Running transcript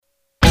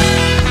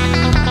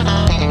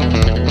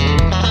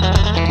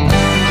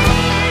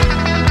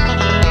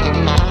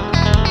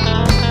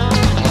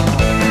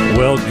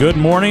Good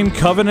morning,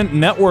 Covenant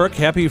Network.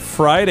 Happy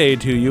Friday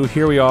to you.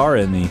 Here we are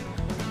in the...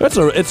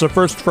 It's a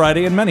first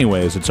Friday in many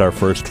ways. It's our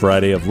first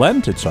Friday of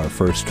Lent. It's our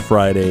first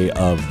Friday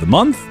of the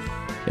month.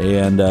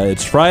 And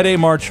it's Friday,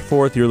 March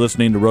 4th. You're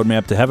listening to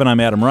Roadmap to Heaven. I'm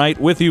Adam Wright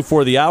with you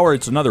for the hour.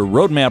 It's another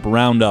Roadmap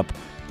Roundup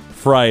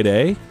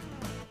Friday.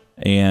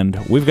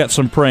 And we've got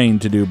some praying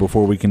to do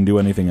before we can do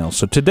anything else.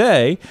 So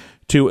today,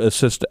 to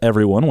assist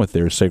everyone with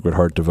their Sacred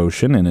Heart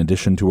devotion, in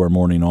addition to our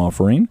morning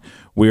offering,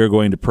 we are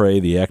going to pray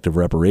the act of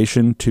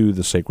reparation to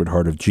the Sacred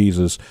Heart of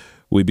Jesus.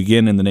 We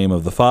begin in the name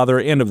of the Father,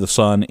 and of the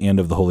Son, and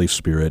of the Holy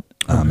Spirit.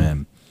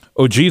 Amen.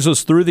 O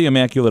Jesus, through the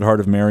Immaculate Heart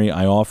of Mary,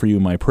 I offer you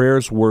my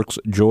prayers, works,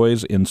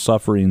 joys, and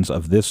sufferings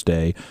of this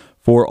day,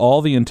 for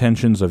all the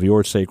intentions of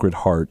your Sacred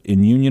Heart,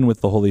 in union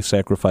with the holy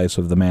sacrifice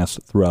of the Mass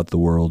throughout the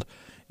world,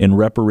 in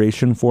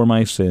reparation for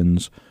my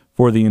sins,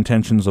 for the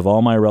intentions of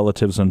all my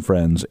relatives and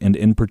friends, and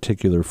in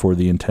particular for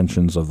the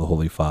intentions of the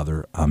Holy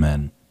Father.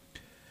 Amen.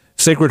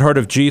 Sacred Heart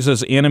of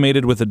Jesus,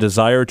 animated with a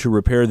desire to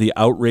repair the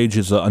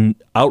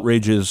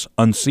outrages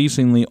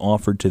unceasingly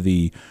offered to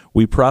thee,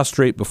 we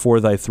prostrate before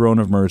thy throne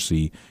of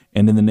mercy,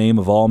 and in the name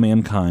of all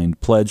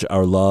mankind pledge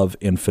our love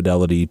and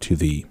fidelity to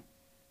thee.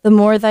 The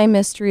more thy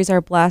mysteries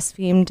are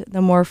blasphemed,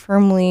 the more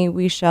firmly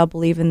we shall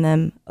believe in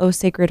them, O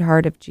Sacred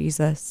Heart of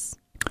Jesus.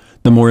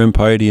 The more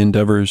impiety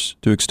endeavors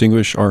to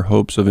extinguish our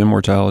hopes of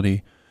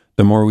immortality,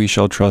 the more we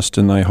shall trust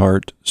in thy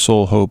heart,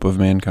 sole hope of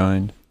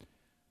mankind.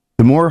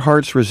 The more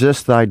hearts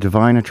resist thy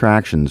divine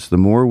attractions, the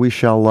more we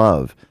shall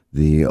love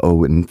thee,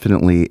 O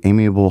infinitely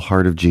amiable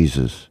Heart of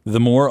Jesus. The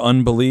more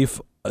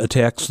unbelief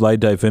attacks thy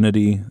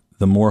divinity,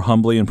 the more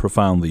humbly and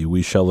profoundly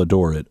we shall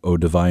adore it, O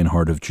divine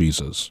Heart of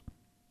Jesus.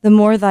 The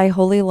more thy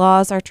holy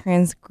laws are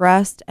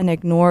transgressed and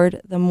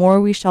ignored, the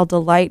more we shall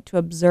delight to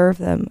observe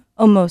them,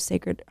 O most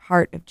Sacred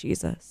Heart of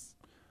Jesus.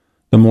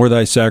 The more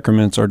thy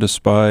sacraments are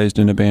despised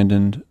and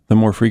abandoned, the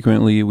more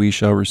frequently we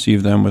shall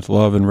receive them with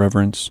love and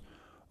reverence,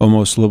 O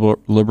most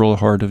liberal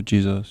Heart of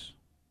Jesus.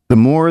 The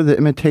more the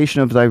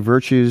imitation of thy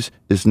virtues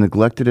is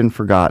neglected and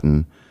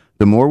forgotten,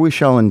 the more we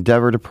shall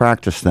endeavor to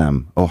practice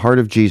them, O Heart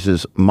of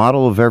Jesus,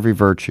 model of every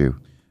virtue.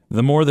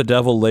 The more the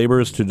devil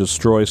labors to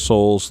destroy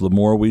souls, the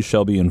more we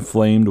shall be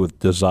inflamed with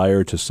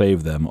desire to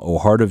save them, O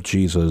Heart of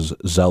Jesus,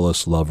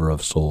 zealous lover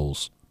of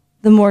souls.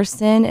 The more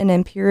sin and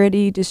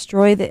impurity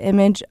destroy the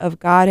image of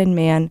God and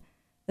man,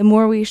 the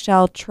more we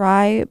shall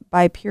try,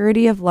 by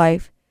purity of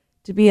life,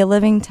 to be a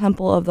living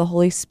temple of the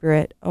Holy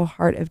Spirit, O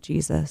Heart of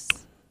Jesus.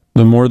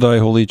 The more thy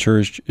holy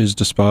church is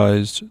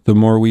despised, the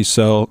more we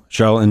shall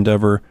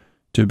endeavor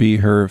to be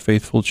her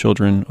faithful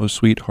children, O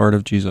sweet Heart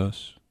of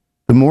Jesus.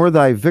 The more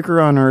thy vicar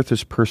on earth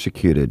is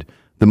persecuted,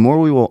 the more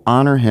we will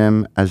honor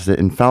him as the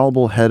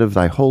infallible head of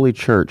thy holy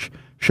church,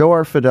 show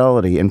our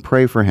fidelity, and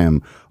pray for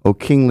him, O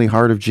kingly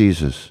Heart of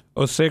Jesus.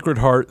 O Sacred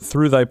Heart,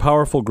 through thy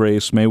powerful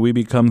grace may we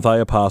become thy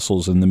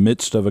apostles in the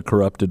midst of a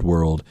corrupted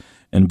world,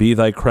 and be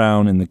thy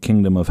crown in the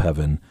kingdom of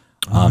heaven.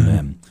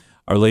 Amen.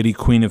 Our Lady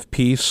Queen of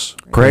Peace,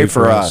 pray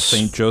for us.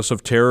 Saint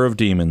Joseph, terror of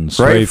demons,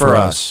 pray for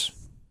us.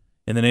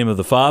 In the name of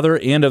the Father,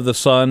 and of the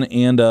Son,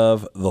 and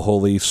of the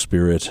Holy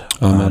Spirit.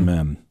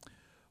 Amen.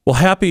 Well,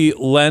 happy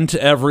Lent,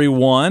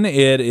 everyone.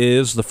 It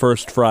is the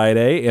first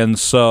Friday, and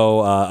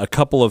so a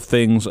couple of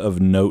things of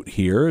note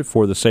here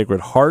for the Sacred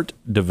Heart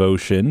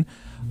devotion.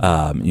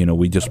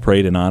 We just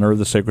prayed in honor of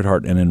the Sacred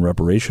Heart and in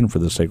reparation for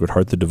the Sacred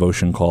Heart. The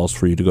devotion calls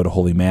for you to go to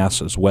Holy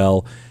Mass as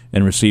well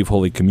and receive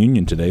Holy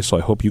Communion today, so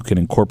I hope you can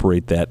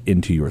incorporate that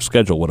into your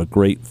schedule. What a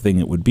great thing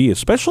it would be,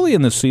 especially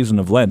in this season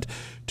of Lent,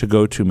 to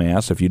go to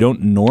Mass. If you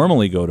don't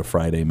normally go to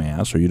Friday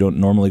Mass or you don't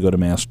normally go to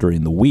Mass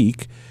during the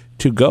week,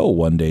 to go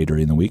one day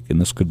during the week,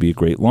 and this could be a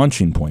great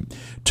launching point.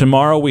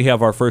 Tomorrow we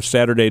have our first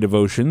Saturday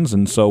devotions,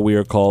 and so we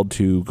are called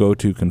to go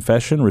to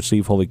confession,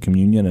 receive Holy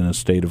Communion in a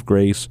state of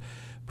grace,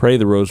 pray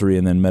the Rosary,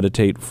 and then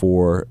meditate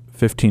for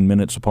 15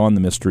 minutes upon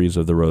the mysteries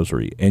of the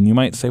Rosary. And you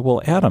might say,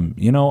 well, Adam,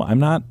 I'm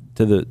not,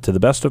 to the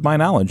best of my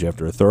knowledge,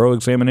 after a thorough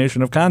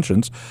examination of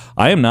conscience,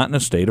 I am not in a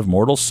state of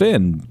mortal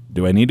sin.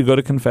 Do I need to go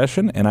to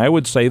confession? And I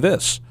would say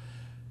this.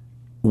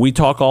 We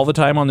talk all the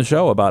time on the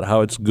show about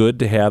how it's good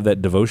to have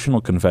that devotional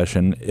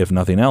confession, if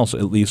nothing else,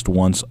 at least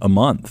once a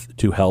month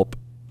to help,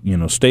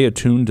 stay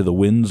attuned to the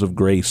winds of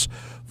grace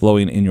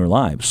flowing in your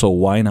lives. So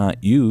why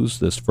not use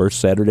this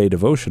first Saturday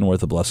devotion where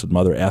the Blessed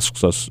Mother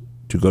asks us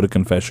to go to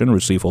confession,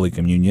 receive Holy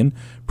Communion,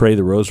 pray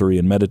the Rosary,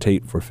 and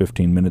meditate for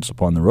 15 minutes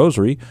upon the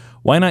Rosary?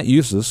 Why not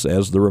use this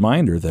as the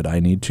reminder that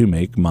I need to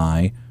make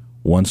my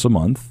once a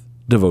month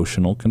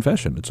devotional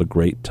confession? It's a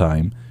great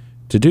time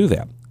to do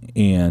that.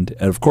 And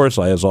of course,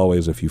 as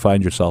always, if you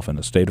find yourself in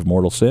a state of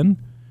mortal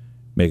sin,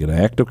 make an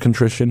act of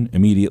contrition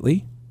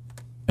immediately,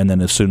 and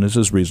then as soon as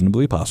is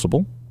reasonably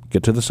possible,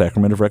 get to the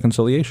sacrament of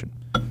reconciliation.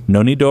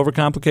 No need to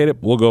overcomplicate it.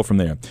 We'll go from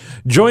there.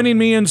 Joining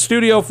me in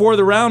studio for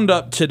the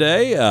Roundup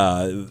today,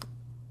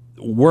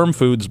 Worm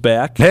Food's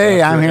back.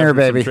 Hey, I'm here,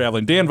 after some baby.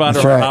 Traveling. Dan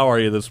Vonder Haar, how are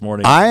you this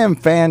morning? I am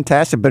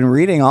fantastic. Been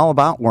reading all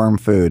about worm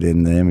food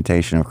in the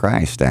Imitation of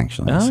Christ,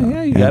 actually. Oh,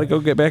 yeah, you got to go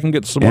get back and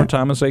get some more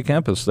Thomas A.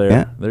 Kempis there.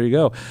 Yeah. There you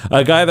go.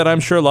 A guy that I'm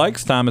sure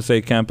likes Thomas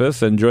A.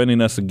 Kempis, and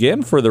joining us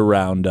again for the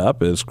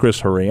Roundup is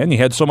Chris Horan. You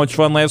had so much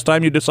fun last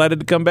time you decided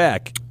to come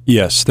back.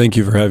 Yes, thank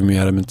you for having me,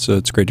 Adam.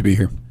 It's great to be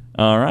here.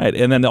 All right.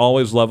 And then the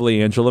always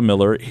lovely Angela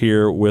Miller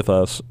here with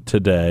us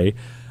today.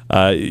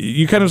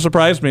 You kind of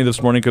surprised me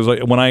this morning because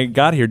when I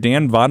got here,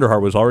 Dan Vonder Haar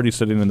was already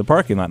sitting in the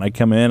parking lot. And I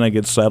come in, I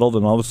get settled,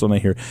 and all of a sudden I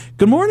hear,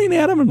 "Good morning,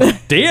 Adam." And I'm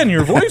like, Dan,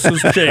 your voice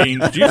has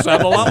changed. You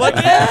sound a lot like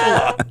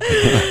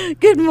Angela.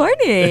 Good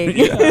morning.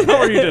 Yeah. How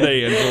are you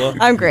today, Angela?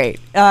 I'm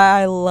great.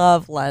 I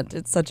love Lent.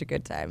 It's such a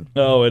good time.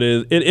 Oh, it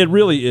is. It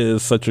really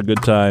is such a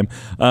good time.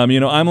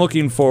 I'm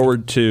looking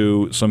forward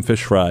to some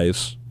fish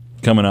fries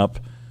coming up.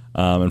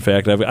 In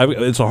fact,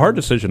 it's a hard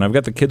decision. I've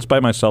got the kids by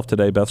myself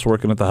today. Beth's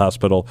working at the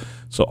hospital.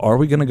 So are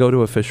we going to go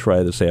to a fish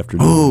fry this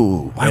afternoon?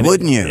 Ooh, why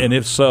wouldn't you? And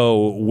if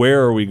so,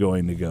 where are we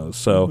going to go?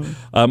 So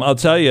I'll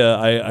tell you,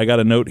 I got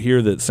a note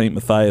here that St.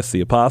 Matthias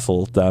the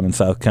Apostle down in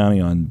South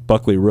County on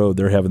Buckley Road,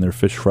 they're having their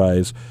fish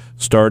fries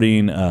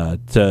starting I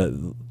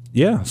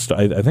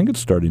think it's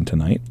starting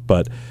tonight.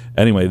 But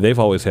anyway, they've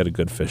always had a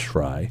good fish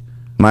fry.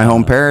 My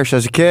home parish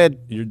as a kid.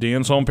 Your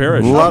Dan's home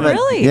parish. Love it.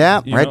 Really? Yeah,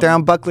 right there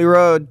on Buckley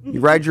Road. You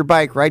ride your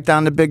bike right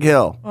down the big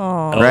hill.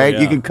 Oh. Right? Oh,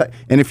 yeah. You can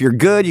and if you're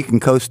good, you can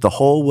coast the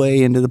whole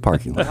way into the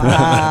parking lot.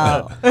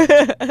 Wow.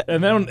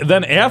 And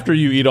then after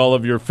you eat all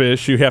of your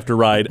fish, you have to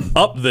ride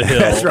up the hill.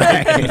 That's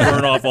right. And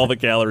burn off all the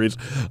calories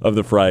of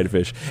the fried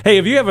fish. Hey,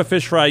 if you have a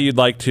fish fry you'd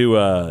like to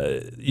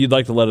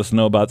let us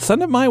know about,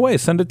 send it my way.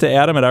 Send it to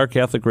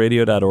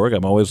adam@ourcatholicradio.org.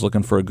 I'm always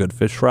looking for a good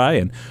fish fry.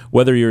 And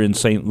whether you're in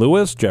St.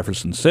 Louis,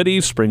 Jefferson City,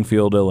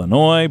 Springfield,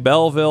 Illinois,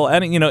 Belleville,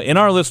 and in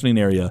our listening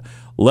area,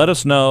 let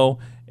us know,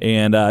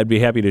 and I'd be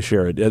happy to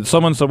share it.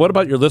 Someone said, "What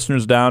about your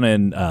listeners down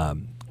in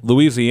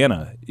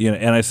Louisiana?"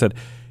 And I said,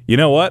 "You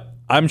know what?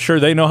 I'm sure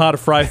they know how to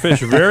fry fish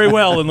very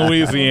well in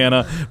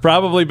Louisiana,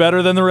 probably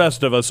better than the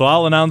rest of us." So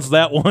I'll announce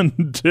that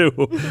one too.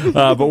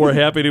 But we're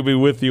happy to be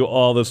with you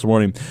all this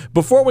morning.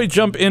 Before we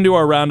jump into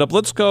our roundup,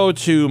 let's go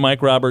to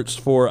Mike Roberts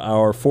for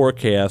our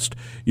forecast.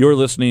 You're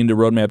listening to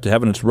Roadmap to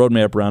Heaven. It's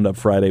Roadmap Roundup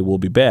Friday. We'll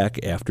be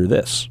back after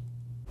this.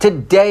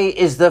 Today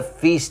is the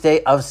feast day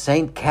of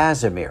Saint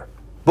Casimir.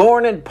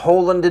 Born in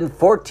Poland in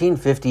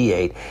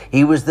 1458,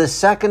 he was the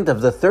second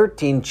of the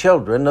 13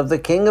 children of the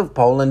King of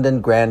Poland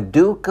and Grand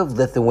Duke of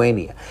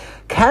Lithuania.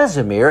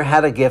 Casimir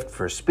had a gift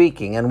for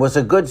speaking and was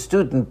a good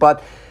student,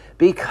 but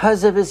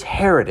because of his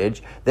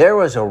heritage, there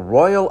was a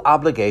royal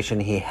obligation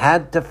he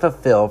had to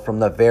fulfill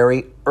from the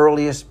very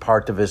earliest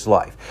part of his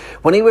life.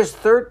 When he was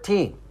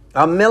 13,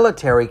 a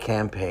military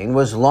campaign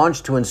was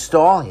launched to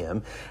install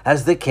him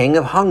as the King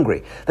of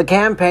Hungary. The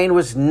campaign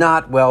was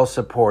not well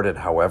supported,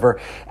 however,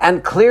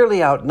 and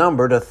clearly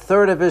outnumbered. A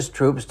third of his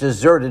troops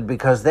deserted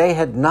because they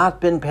had not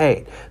been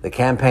paid. The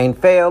campaign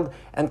failed,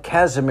 and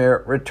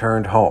Casimir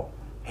returned home.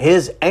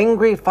 His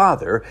angry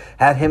father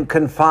had him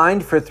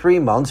confined for 3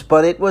 months,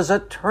 but it was a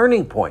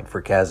turning point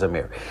for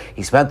Casimir.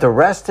 He spent the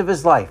rest of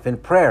his life in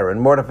prayer and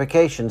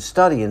mortification,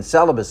 study and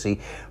celibacy,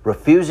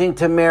 refusing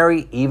to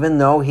marry even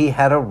though he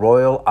had a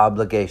royal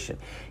obligation.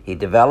 He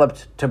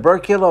developed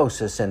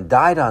tuberculosis and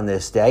died on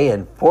this day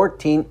in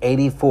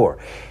 1484.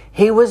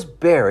 He was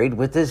buried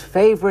with his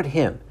favorite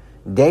hymn,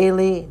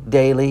 "Daily,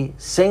 Daily,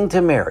 Sing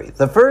to Mary,"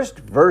 the first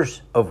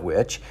verse of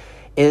which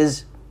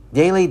is,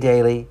 "Daily,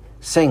 daily,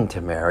 sing to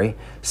Mary,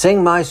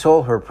 sing my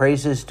soul her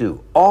praises due,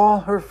 all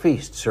her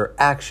feasts her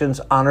actions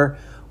honor,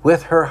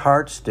 with her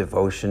heart's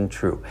devotion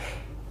true."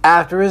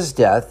 After his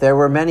death, there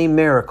were many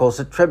miracles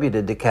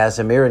attributed to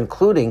Casimir,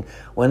 including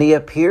when he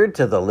appeared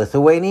to the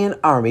Lithuanian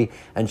army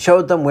and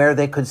showed them where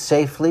they could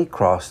safely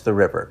cross the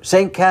river.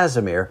 St.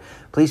 Casimir,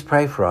 please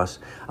pray for us.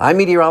 I'm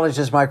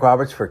meteorologist Mike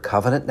Roberts for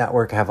Covenant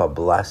Network. Have a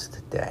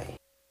blessed day.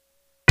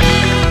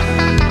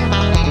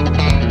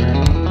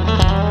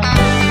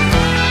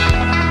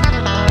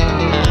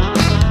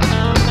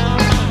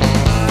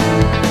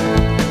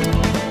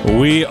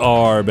 We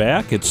are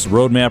back. It's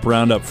Roadmap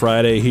Roundup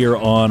Friday here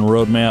on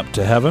Roadmap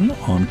to Heaven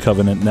on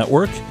Covenant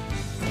Network.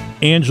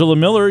 Angela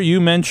Miller,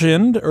 you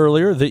mentioned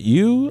earlier that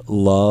you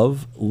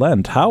love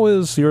Lent. How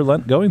is your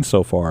Lent going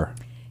so far?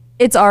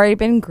 It's already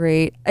been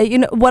great.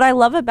 What I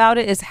love about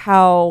it is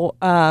how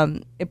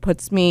it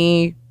puts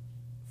me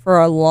for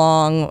a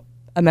long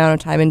amount of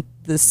time in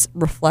this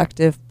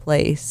reflective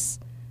place.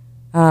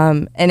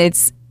 And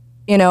it's,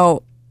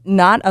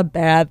 not a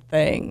bad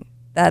thing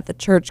that the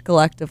church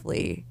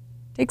collectively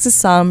takes a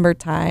somber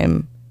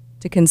time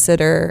to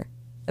consider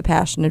the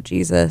passion of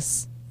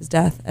Jesus, his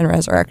death and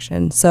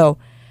resurrection. So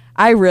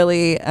I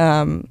really,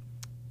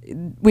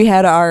 we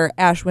had our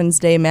Ash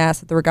Wednesday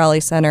Mass at the Regali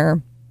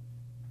Center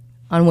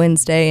on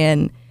Wednesday,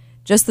 and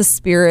just the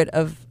spirit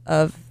of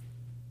the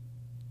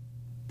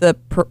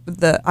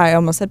I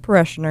almost said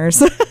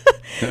parishioners,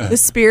 the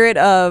spirit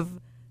of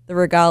the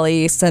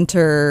Regali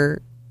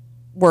Center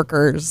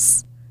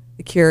workers,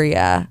 the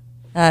Curia,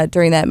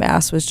 during that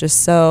Mass was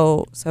just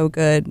so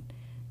good.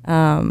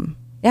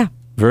 Yeah,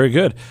 Very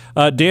good.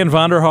 Dan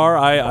Vonder Haar,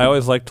 I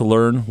always like to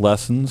learn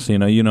lessons. You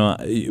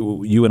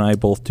and I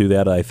both do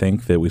that, I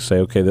think, that we say,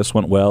 okay, this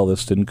went well,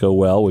 this didn't go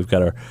well. We've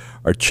got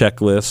our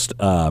checklist.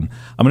 I'm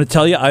going to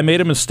tell you, I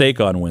made a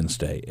mistake on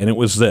Wednesday, and it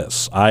was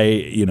this.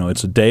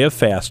 It's a day of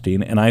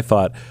fasting, and I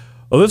thought,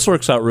 oh, this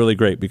works out really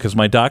great because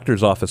my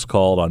doctor's office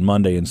called on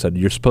Monday and said,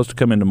 you're supposed to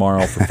come in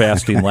tomorrow for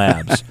fasting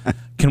labs.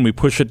 Can we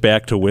push it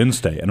back to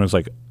Wednesday? And I was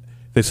like,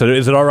 they said,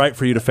 is it all right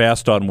for you to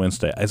fast on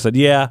Wednesday? I said,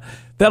 yeah,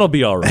 that'll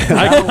be all right.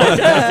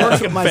 I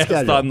can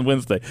fast on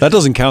Wednesday. That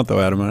doesn't count, though,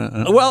 Adam.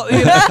 Well,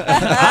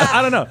 I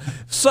don't know.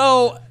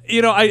 So,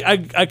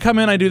 I come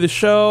in, I do the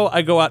show,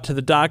 I go out to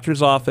the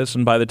doctor's office,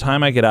 and by the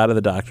time I get out of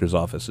the doctor's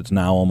office, it's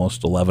now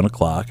almost 11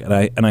 o'clock, and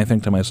I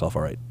think to myself,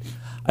 all right,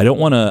 I don't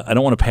want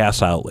to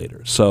pass out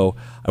later. So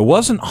I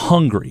wasn't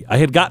hungry. I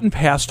had gotten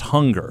past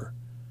hunger.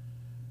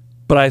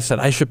 But I said,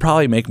 I should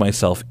probably make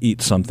myself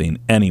eat something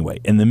anyway.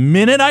 And the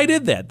minute I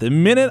did that, the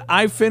minute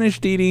I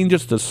finished eating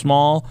just a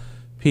small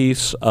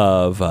piece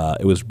of,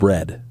 it was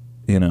bread,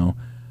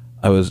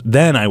 I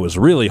was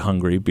really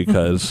hungry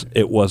because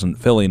it wasn't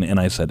filling.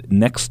 And I said,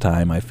 next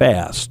time I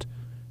fast,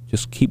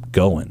 just keep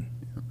going.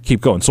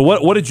 Keep going. So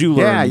what did you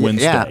learn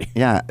Wednesday?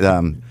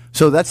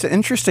 So that's an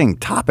interesting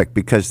topic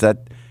because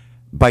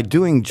by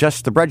doing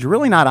just the bread, you're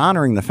really not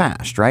honoring the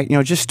fast, right?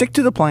 Just stick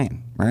to the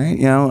plan, right?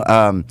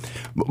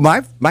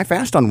 My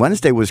fast on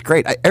Wednesday was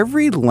great.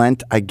 Every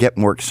Lent, I get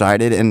more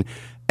excited,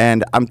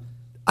 and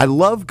I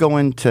love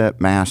going to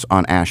Mass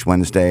on Ash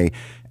Wednesday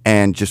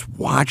and just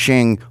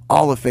watching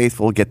all the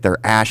faithful get their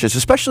ashes,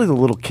 especially the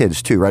little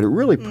kids too, right? It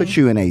really puts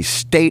you in a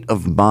state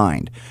of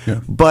mind.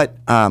 Yeah. But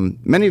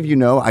many of you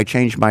know I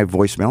change my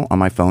voicemail on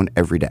my phone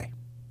every day,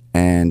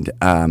 and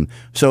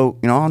so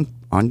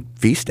on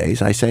feast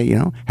days, I say,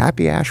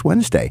 Happy Ash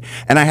Wednesday.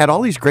 And I had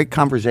all these great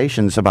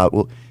conversations about,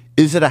 well,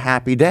 is it a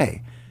happy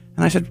day?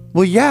 And I said,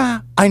 well,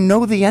 yeah, I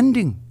know the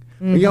ending.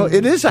 Mm-hmm.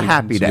 It is a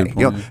happy day.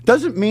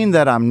 Doesn't mean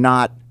that I'm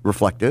not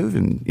reflective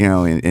and,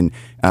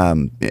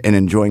 and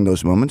enjoying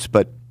those moments,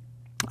 but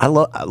I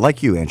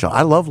like you, Angela,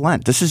 I love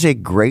Lent. This is a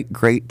great,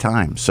 great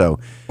time. So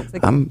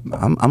I'm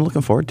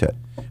looking forward to it.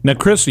 Now,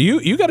 Chris,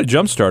 you got a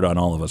jump start on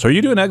all of us. Are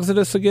you doing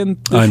Exodus again?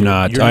 I'm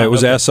not. I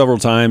was asked several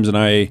times, and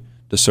I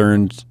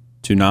discerned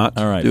to not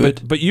do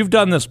it. But you've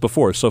done this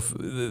before, so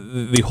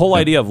the whole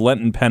idea of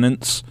Lenten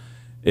penance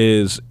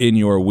is in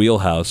your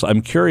wheelhouse.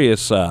 I'm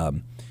curious, I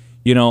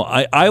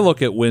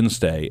look at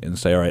Wednesday and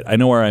say, all right, I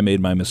know where I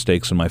made my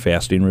mistakes in my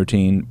fasting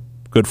routine.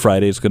 Good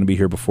Friday is going to be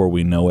here before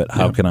we know it.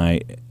 How can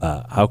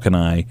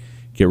I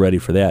get ready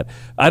for that?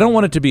 I don't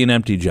want it to be an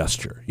empty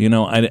gesture,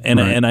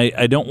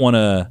 I don't want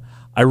to.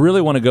 I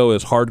really want to go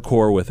as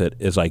hardcore with it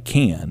as I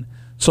can.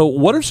 So,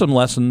 what are some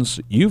lessons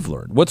you've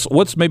learned?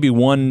 What's maybe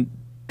one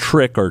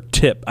trick or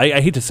tip?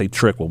 I hate to say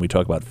trick when we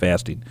talk about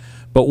fasting,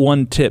 but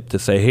one tip to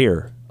say,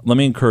 here, let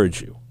me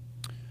encourage you.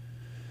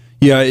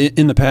 Yeah,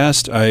 in the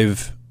past,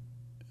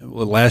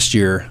 last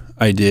year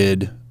I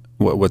did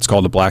what's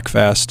called a black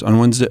fast on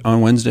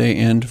Wednesday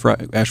and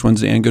Ash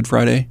Wednesday and Good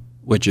Friday,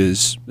 which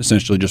is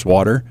essentially just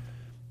water.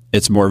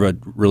 It's more of a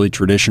really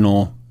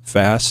traditional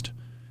fast,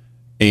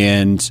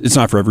 and it's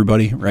not for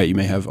everybody, right? You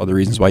may have other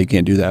reasons why you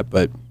can't do that,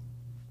 but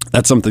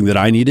that's something that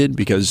I needed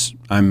because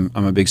I'm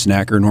a big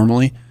snacker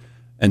normally.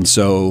 And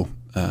so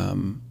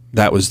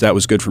that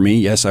was good for me.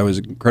 Yes, I was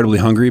incredibly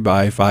hungry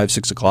by 5,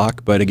 6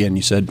 o'clock. But again,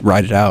 you said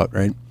ride it out,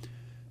 right?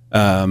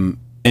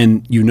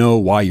 And you know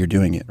why you're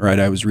doing it, right?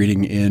 I was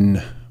reading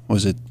it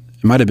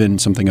might have been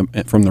something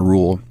from the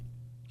Rule.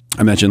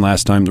 I mentioned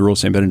last time, the Rule of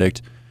St.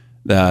 Benedict,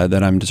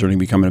 that I'm discerning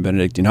becoming a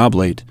Benedictine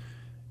oblate.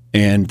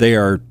 And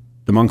the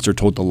monks are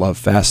told to love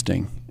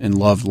fasting and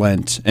love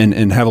Lent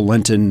and have a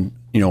Lenten,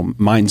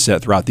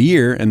 mindset throughout the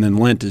year. And then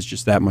Lent is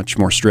just that much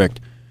more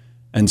strict.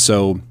 And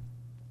so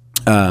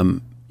that's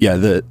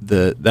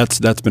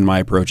been my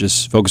approach,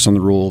 is focus on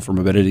the Rule from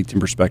a Benedictine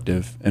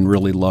perspective and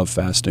really love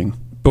fasting.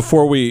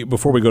 Before we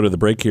go to the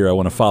break here, I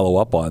want to follow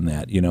up on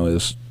that.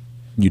 As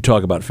you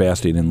talk about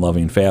fasting and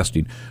loving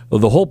fasting, well,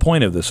 the whole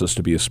point of this is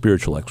to be a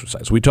spiritual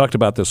exercise. We talked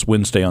about this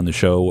Wednesday on the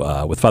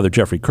show with Father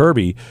Jeffrey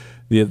Kirby,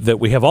 that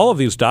we have all of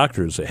these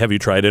doctors. Have you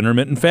tried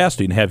intermittent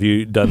fasting? Have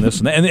you done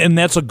this? And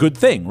that's a good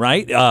thing,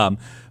 right?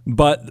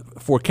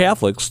 But for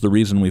Catholics, the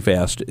reason we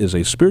fast is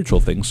a spiritual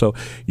thing. So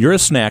you're a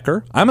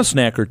snacker. I'm a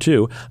snacker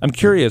too. I'm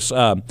curious,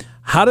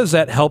 how does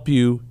that help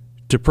you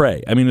to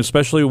pray? I mean,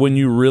 especially when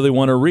you really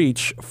want to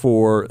reach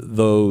for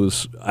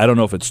those, I don't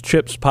know if it's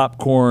chips,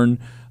 popcorn,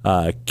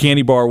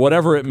 candy bar,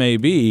 whatever it may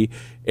be,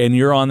 and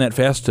you're on that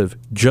fast of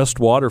just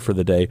water for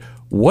the day.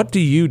 What do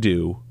you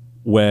do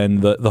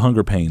when the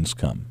hunger pains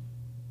come?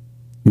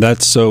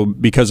 That's so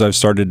because I've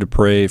started to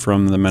pray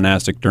from the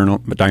monastic diurnal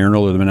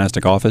or the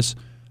monastic office.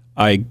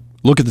 I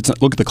look at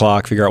the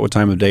clock, figure out what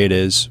time of day it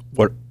is,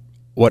 what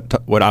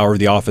hour of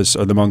the office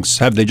are the monks,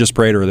 have they just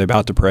prayed or are they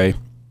about to pray?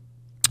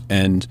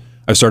 And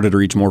I've started to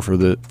reach more for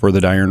the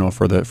diurnal,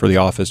 for the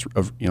office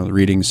of the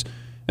readings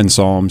and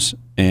psalms,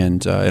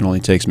 and it only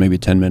takes maybe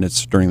 10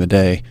 minutes during the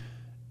day,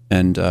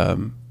 and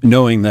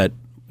knowing that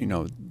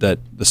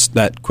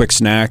that quick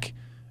snack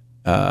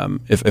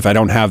if I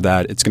don't have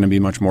that, it's going to be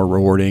much more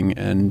rewarding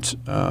and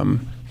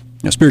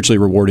spiritually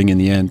rewarding in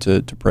the end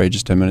to pray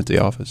just 10 minutes at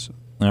the office.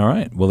 All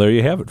right. Well, there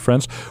you have it,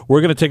 friends. We're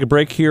going to take a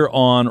break here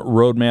on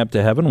Roadmap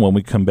to Heaven. When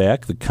we come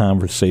back, the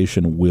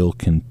conversation will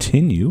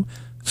continue.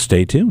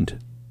 Stay tuned.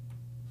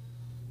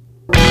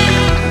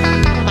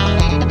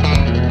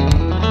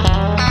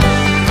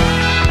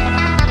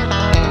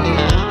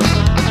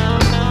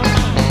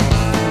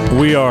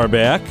 We are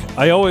back.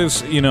 I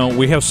always,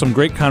 we have some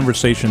great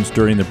conversations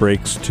during the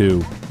breaks,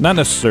 too. Not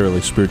necessarily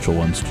spiritual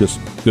ones,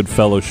 just good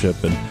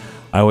fellowship. And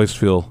I always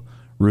feel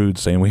rude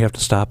saying we have to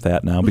stop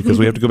that now because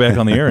we have to go back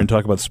on the air and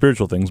talk about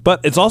spiritual things.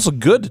 But it's also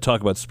good to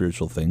talk about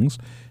spiritual things,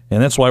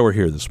 and that's why we're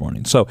here this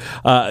morning. So,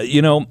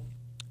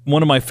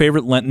 one of my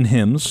favorite Lenten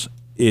hymns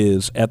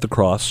is At the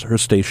Cross, Her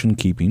Station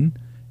Keeping.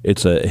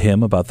 It's a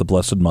hymn about the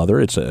Blessed Mother.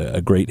 It's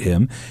a great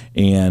hymn,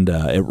 and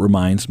it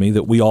reminds me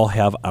that we all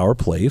have our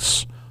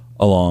place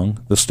along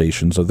the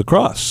stations of the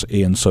cross.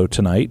 And so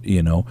tonight,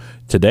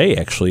 today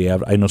actually,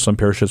 I know some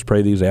parishes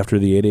pray these after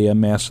the 8 a.m.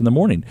 Mass in the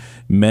morning.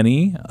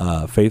 Many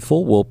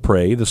faithful will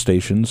pray the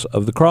stations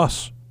of the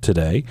cross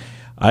today.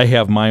 I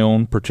have my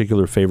own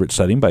particular favorite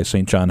setting by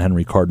St. John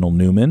Henry Cardinal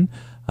Newman,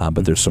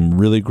 but there's some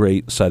really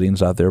great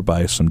settings out there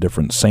by some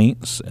different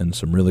saints and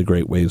some really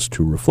great ways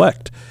to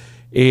reflect.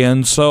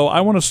 And so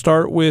I want to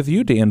start with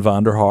you, Dan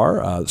Vonder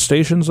Haar,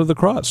 Stations of the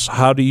Cross.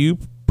 How do you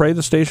pray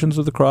the Stations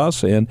of the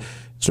Cross, and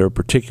is there a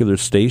particular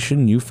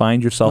station you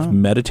find yourself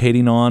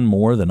meditating on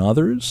more than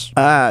others?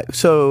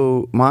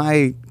 So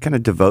my kind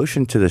of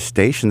devotion to the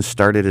station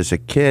started as a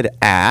kid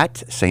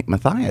at St.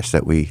 Matthias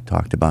that we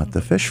talked about,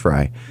 the fish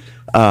fry.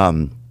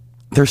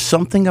 There's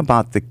something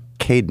about the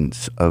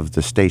cadence of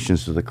the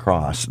Stations of the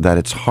Cross that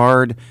it's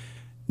hard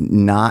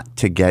not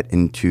to get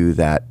into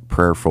that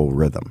prayerful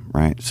rhythm,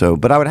 right? So,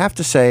 but I would have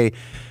to say,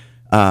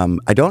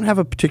 I don't have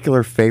a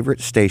particular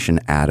favorite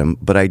station, Adam,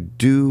 but I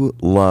do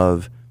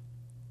love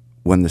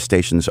when the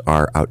stations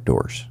are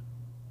outdoors.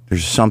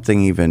 There's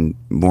something even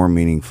more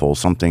meaningful,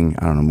 something,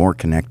 more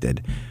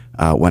connected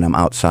when I'm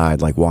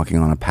outside, like walking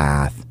on a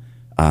path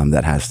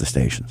that has the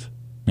stations.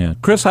 Yeah.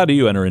 Chris, how do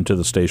you enter into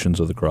the Stations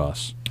of the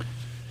Cross?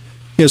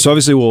 Yeah, so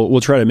obviously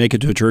we'll try to make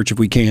it to a church if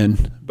we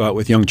can, but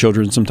with young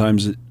children,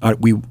 sometimes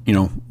we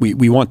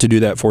want to do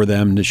that for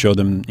them, to show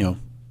them,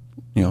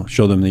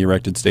 show them the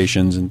erected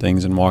stations and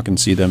things, and walk and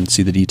see them,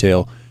 see the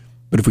detail.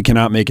 But if we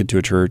cannot make it to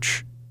a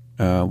church,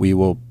 we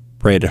will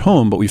pray it at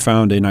home. But we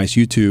found a nice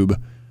YouTube.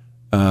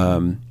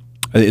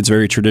 It's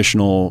very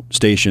traditional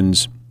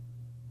stations,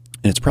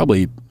 and it's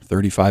probably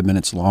 35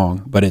 minutes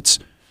long, but it's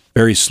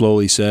very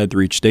slowly said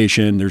through each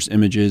station. There's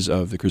images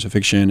of the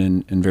crucifixion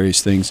and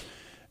various things,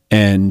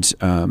 and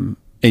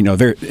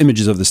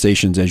images of the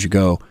stations as you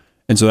go.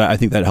 And so I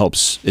think that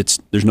helps.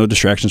 There's no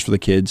distractions for the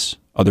kids,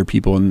 other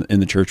people in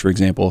the church, for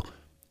example,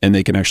 and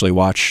they can actually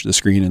watch the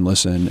screen and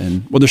listen.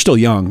 And they're still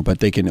young, but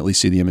they can at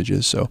least see the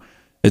images. So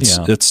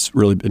it's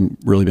really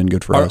been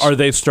good for us. Are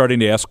they starting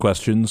to ask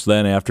questions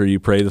then after you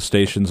pray the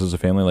stations as a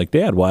family? Like,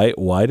 Dad,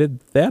 why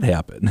did that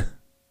happen?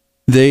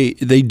 They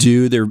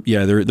do.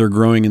 They're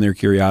growing in their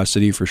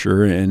curiosity for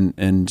sure,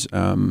 and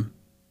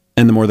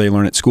the more they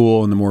learn at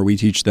school, and the more we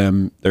teach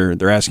them,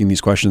 they're asking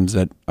these questions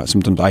that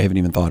sometimes I haven't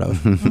even thought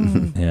of.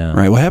 Yeah.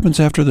 Right. What happened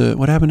after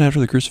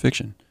the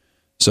crucifixion?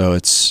 So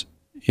it's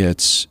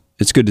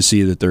good to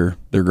see that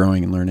they're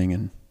growing and learning,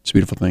 and it's a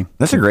beautiful thing.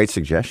 That's a great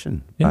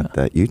suggestion about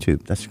that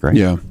YouTube. That's great.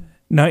 Yeah.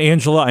 Now,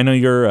 Angela, I know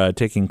you're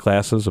taking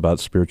classes about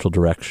spiritual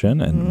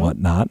direction and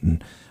whatnot,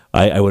 and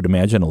I would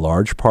imagine a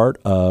large part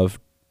of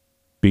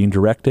being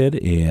directed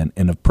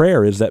and of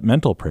prayer is that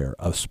mental prayer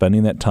of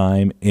spending that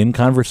time in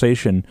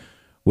conversation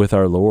with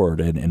our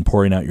Lord and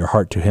pouring out your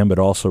heart to Him, but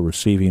also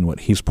receiving what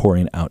He's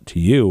pouring out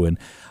to you. And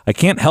I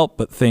can't help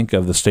but think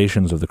of the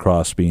Stations of the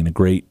Cross being a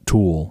great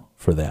tool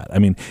for that. I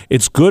mean,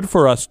 it's good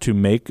for us to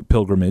make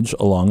pilgrimage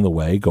along the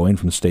way, going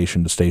from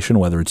station to station,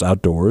 whether it's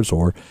outdoors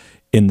or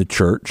in the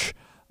church.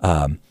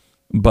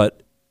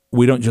 But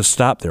we don't just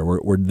stop there.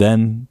 We're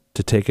then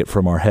to take it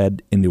from our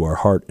head into our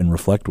heart and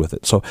reflect with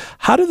it. So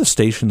how do the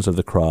Stations of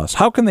the Cross,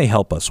 how can they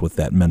help us with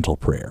that mental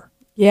prayer?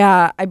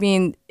 Yeah, I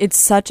mean, it's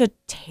such a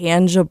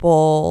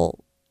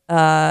tangible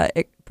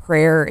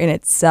prayer in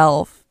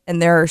itself.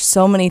 And there are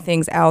so many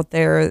things out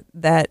there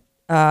that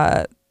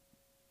have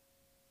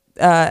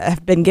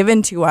been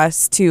given to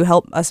us to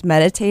help us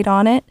meditate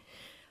on it.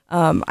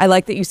 I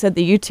like that you said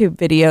the YouTube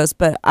videos,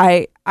 but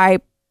I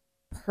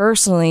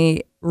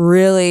personally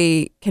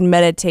really can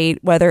meditate,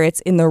 whether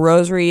it's in the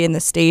rosary, in the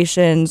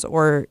stations,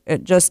 or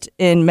just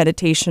in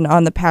meditation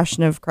on the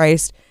Passion of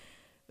Christ,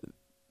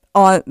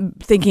 on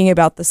thinking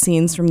about the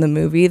scenes from the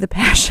movie, The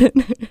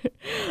Passion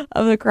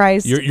of the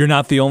Christ. You're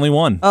not the only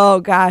one. Oh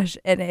gosh.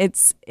 And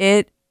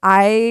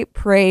I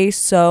pray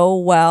so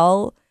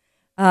well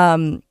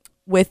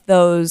with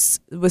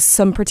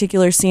some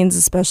particular scenes,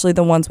 especially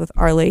the ones with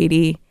Our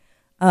Lady.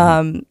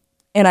 And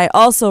I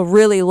also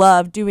really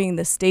love doing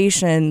the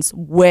stations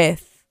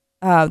with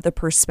the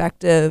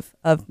perspective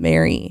of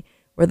Mary,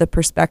 or the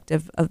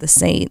perspective of the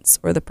saints,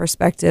 or the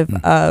perspective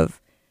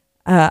of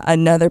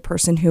another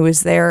person who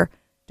is there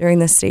during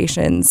the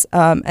stations,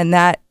 and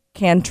that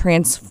can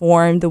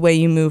transform the way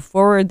you move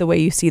forward, the way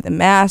you see the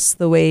Mass,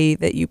 the way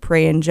that you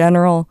pray in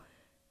general.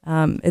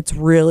 It's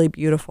really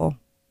beautiful.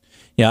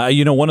 Yeah,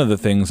 one of the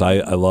things I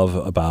love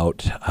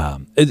about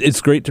it's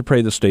great to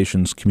pray the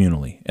stations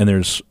communally, and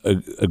there's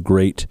a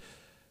great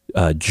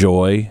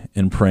joy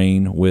in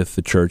praying with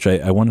the church.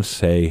 I want to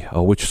say,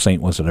 which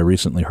saint was it? I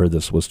recently heard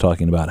this was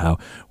talking about how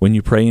when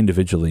you pray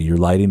individually, you're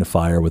lighting a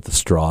fire with the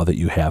straw that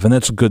you have, and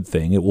that's a good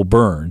thing. It will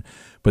burn.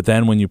 But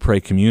then when you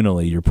pray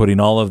communally, you're putting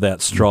all of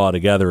that straw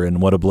together,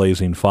 and what a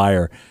blazing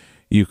fire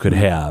you could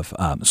have.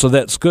 So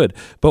that's good.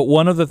 But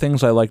one of the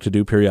things I like to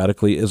do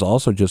periodically is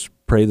also just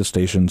pray the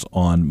stations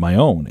on my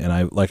own.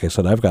 And like I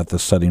said, I've got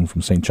this setting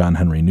from St. John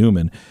Henry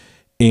Newman.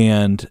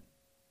 And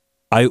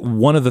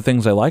one of the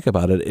things I like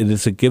about it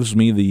is it gives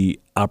me the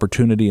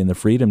opportunity and the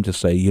freedom to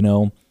say,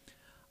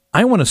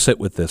 I want to sit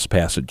with this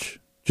passage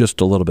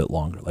just a little bit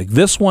longer. Like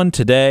this one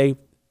today,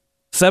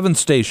 7th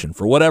station,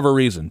 for whatever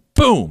reason,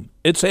 boom,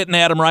 it's hitting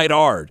Adam right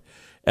hard.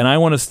 And I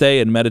want to stay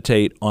and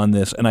meditate on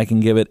this, and I can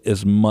give it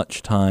as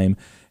much time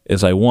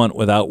as I want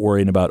without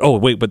worrying about, oh,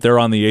 wait, but they're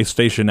on the 8th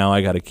station now,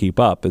 I got to keep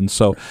up. And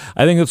so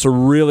I think it's a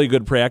really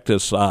good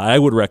practice I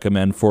would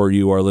recommend for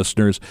you, our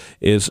listeners,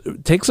 is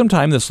take some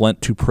time this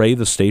Lent to pray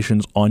the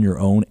stations on your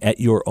own, at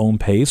your own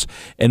pace.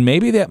 And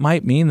maybe that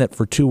might mean that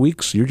for 2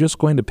 weeks, you're just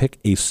going to pick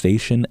a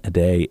station a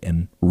day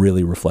and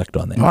really reflect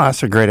on that. Well,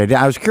 that's a great idea.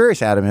 I was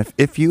curious, Adam,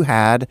 if you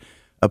had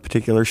a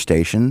particular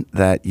station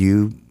that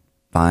you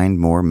find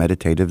more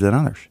meditative than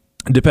others?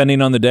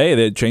 Depending on the day,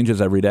 it changes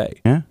every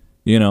day. Yeah.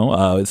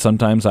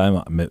 Sometimes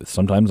I'm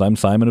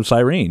Simon of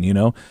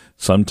Cyrene.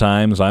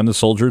 Sometimes I'm the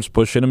soldiers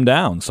pushing him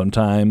down.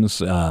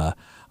 Sometimes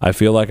I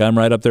feel like I'm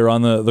right up there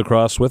on the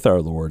cross with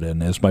our Lord.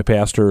 And as my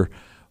pastor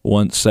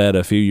once said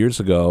a few years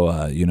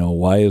ago,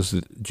 why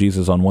is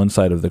Jesus on one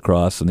side of the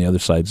cross and the other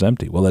side's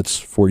empty? Well, that's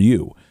for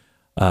you.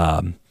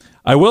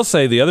 I will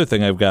say the other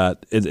thing I've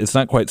got, it's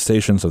not quite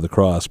Stations of the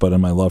Cross, but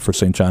in my love for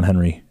St. John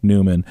Henry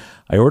Newman,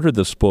 I ordered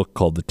this book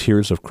called The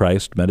Tears of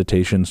Christ,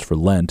 Meditations for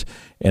Lent,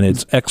 and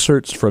it's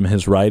excerpts from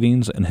his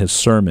writings and his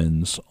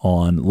sermons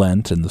on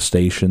Lent and the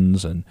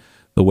stations and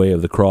the way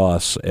of the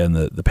cross and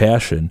the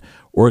Passion,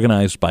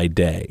 organized by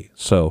day.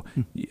 So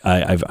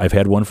I've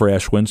had one for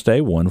Ash Wednesday,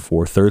 one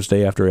for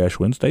Thursday after Ash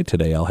Wednesday.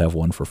 Today I'll have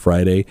one for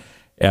Friday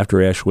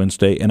after Ash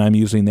Wednesday, and I'm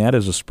using that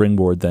as a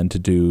springboard then to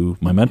do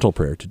my mental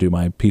prayer, to do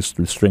my Peace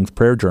Through Strength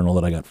prayer journal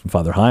that I got from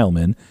Father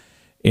Heilman,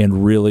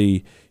 and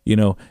really,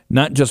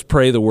 not just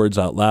pray the words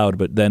out loud,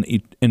 but then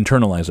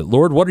internalize it.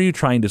 Lord, what are you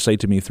trying to say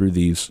to me through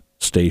these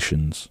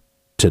stations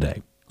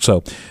today?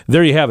 So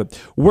there you have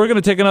it. We're going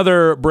to take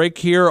another break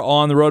here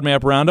on the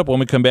Roadmap Roundup.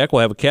 When we come back,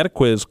 we'll have a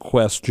catequiz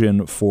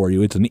question for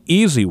you. It's an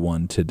easy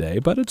one today,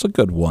 but it's a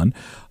good one.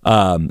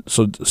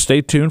 So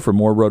stay tuned for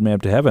more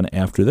Roadmap to Heaven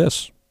after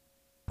this.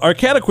 Our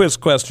catequiz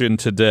question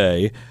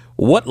today,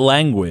 what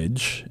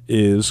language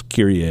is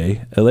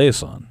Kyrie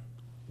eleison?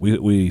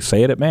 We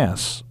say it at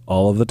Mass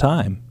all of the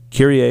time.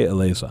 Kyrie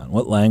eleison.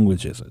 What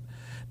language is it?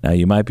 Now,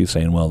 you might be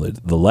saying, well,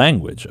 the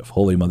language of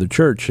Holy Mother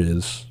Church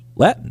is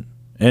Latin.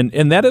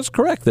 And that is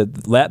correct,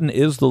 that Latin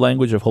is the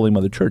language of Holy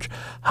Mother Church.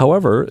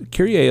 However,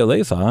 Kyrie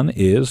eleison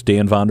is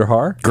Dan Vonder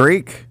Haar.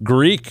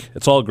 Greek.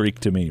 It's all Greek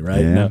to me,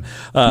 right? Yeah.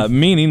 No.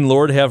 Meaning,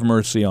 Lord have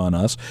mercy on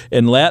us.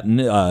 In Latin,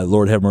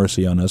 Lord have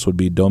mercy on us would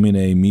be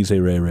Domine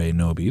miserere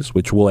nobis,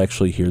 which we'll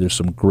actually hear. There's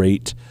some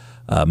great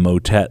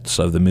motets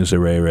of the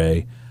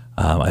miserere.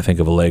 I think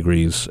of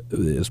Allegri's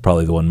is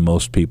probably the one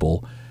most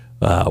people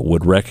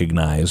would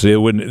recognize. It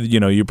wouldn't,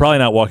 you're probably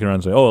not walking around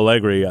and saying, "Oh,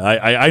 Allegri,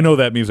 I know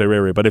that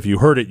miserere," but if you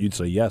heard it, you'd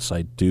say, "Yes,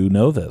 I do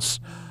know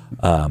this."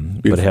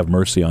 But have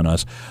mercy on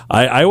us.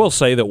 I will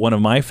say that one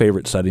of my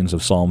favorite settings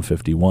of Psalm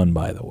 51,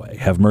 by the way,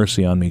 "Have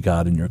mercy on me,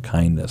 God, in your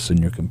kindness,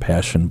 in your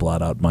compassion,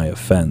 blot out my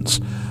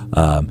offense,"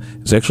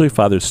 is actually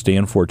Father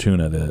Stan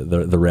Fortuna,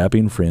 the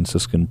rapping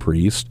Franciscan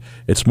priest.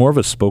 It's more of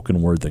a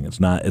spoken word thing. It's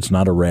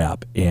not a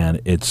rap,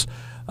 and it's.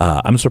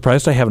 I'm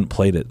surprised I haven't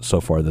played it so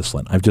far this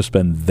Lent. I've just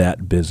been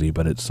that busy,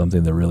 but it's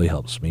something that really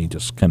helps me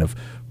just kind of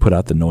put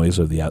out the noise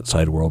of the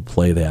outside world,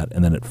 play that,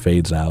 and then it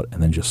fades out,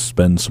 and then just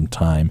spend some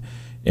time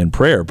in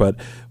prayer. But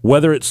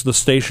whether it's the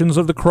Stations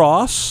of the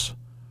Cross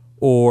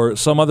or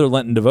some other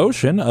Lenten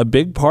devotion, a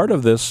big part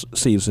of this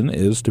season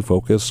is to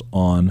focus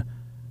on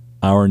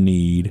our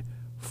need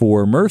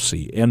for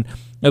mercy. And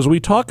as we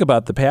talk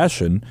about the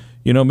Passion,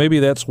 maybe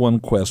that's one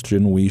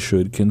question we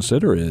should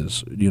consider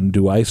is,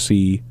 do I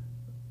see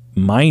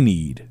my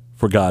need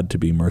for God to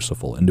be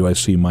merciful, and do I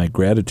see my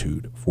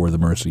gratitude for the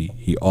mercy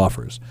he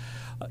offers?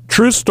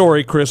 True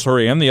story, Chris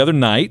Horan, the other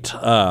night,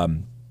 I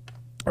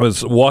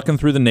was walking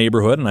through the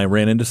neighborhood, and I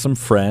ran into some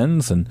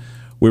friends, and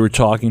we were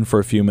talking for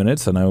a few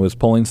minutes, and I was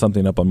pulling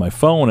something up on my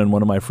phone, and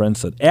one of my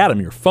friends said,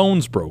 "Adam, your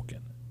phone's broken."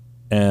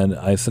 And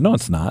I said, "No,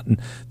 it's not." And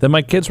then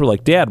my kids were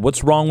like, "Dad,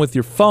 what's wrong with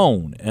your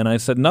phone?" And I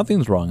said,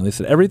 "Nothing's wrong." And they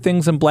said,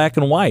 "Everything's in black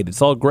and white.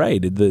 It's all gray.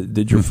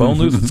 Did your phone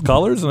lose its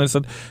colors?" And I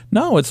said,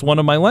 "No, it's one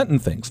of my Lenten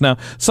things." Now,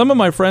 some of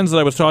my friends that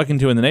I was talking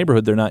to in the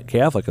neighborhood, they're not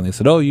Catholic, and they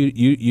said, "Oh,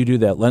 you do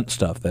that Lent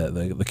stuff,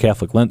 the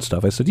Catholic Lent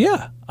stuff." I said,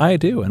 "Yeah, I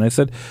do." And I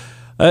said,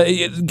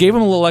 It gave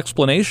him a little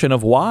explanation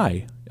of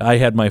why I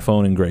had my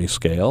phone in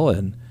grayscale,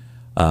 and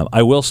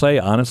I will say,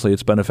 honestly,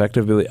 it's been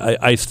effective.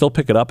 I still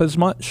pick it up as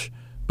much,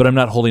 but I'm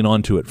not holding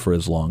on to it for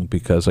as long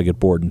because I get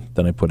bored and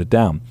then I put it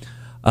down.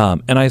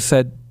 And I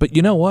said, but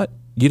you know what?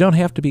 You don't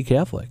have to be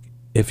Catholic.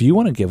 If you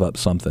want to give up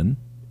something,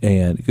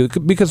 and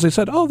because they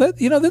said, oh,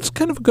 that's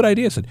kind of a good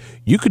idea. I said,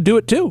 you could do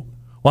it too.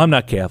 Well, I'm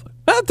not Catholic.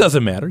 That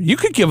doesn't matter. You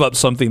could give up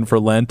something for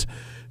Lent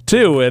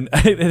too. And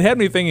it had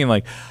me thinking,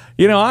 like,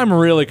 I'm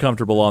really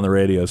comfortable on the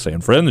radio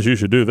saying, friends, you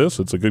should do this.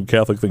 It's a good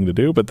Catholic thing to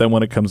do. But then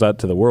when it comes out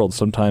to the world,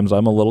 sometimes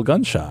I'm a little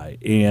gun shy.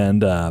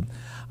 And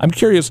I'm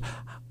curious,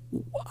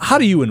 how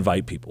do you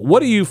invite people? What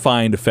do you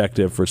find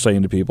effective for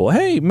saying to people,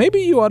 hey, maybe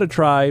you ought to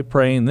try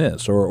praying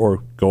this,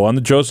 or go on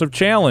the Joseph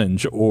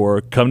Challenge, or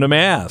come to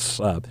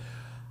Mass?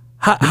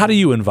 How do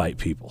you invite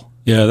people?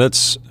 Yeah,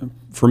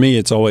 for me,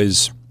 it's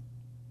always,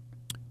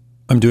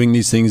 I'm doing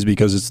these things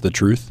because it's the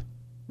truth,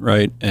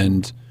 right?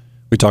 And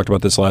we talked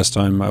about this last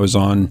time I was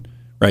on,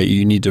 right?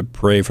 You need to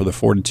pray for the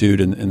fortitude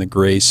and the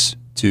grace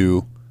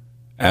to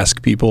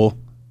ask people,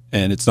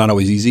 and it's not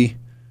always easy,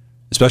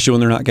 especially when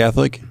they're not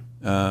Catholic.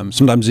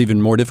 Sometimes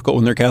even more difficult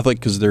when they're Catholic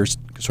because they're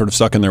sort of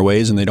stuck in their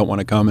ways and they don't want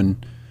to come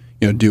and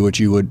do what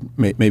you would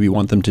maybe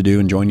want them to do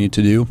and join you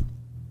to do.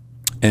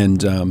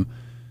 And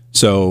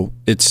so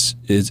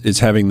it's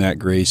having that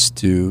grace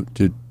to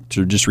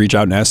just reach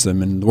out and ask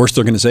them. And the worst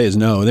they're going to say is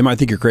no. They might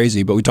think you're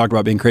crazy, but we talked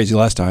about being crazy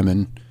last time,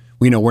 and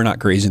we know we're not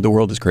crazy. The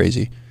world is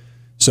crazy.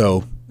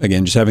 So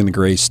again, just having the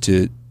grace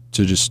to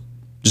just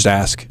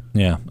ask.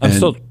 Yeah, I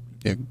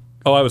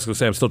was going to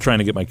say, I'm still trying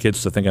to get my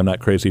kids to think I'm not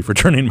crazy for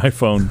turning my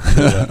phone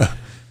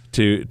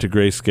to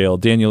grayscale.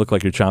 Dan, you look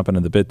like you're chomping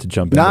at the bit to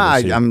jump in.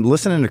 I'm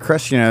listening to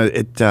Chris.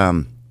 It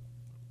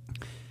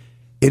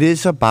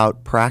is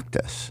about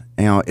practice.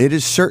 It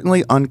is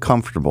certainly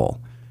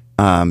uncomfortable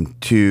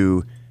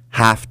to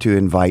have to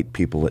invite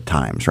people at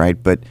times,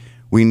 right? But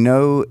we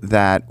know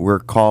that we're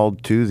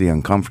called to the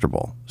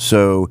uncomfortable.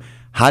 So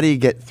how do you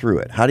get through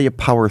it? How do you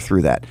power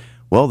through that?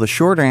 Well, the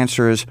short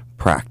answer is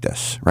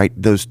practice, right?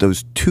 Those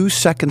 2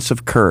 seconds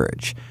of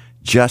courage,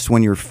 just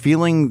when you're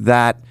feeling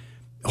that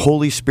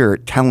Holy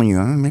Spirit telling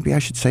you, maybe I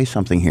should say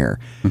something here,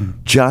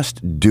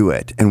 just do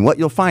it. And what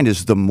you'll find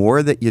is the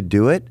more that you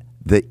do it,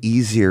 the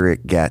easier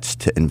it gets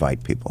to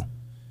invite people.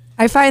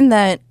 I find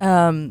that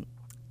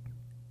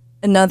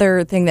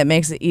another thing that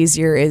makes it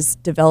easier is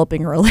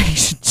developing a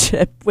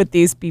relationship with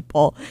these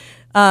people.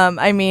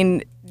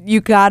 You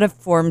got to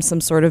form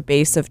some sort of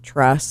base of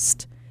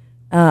trust.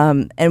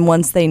 And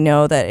once they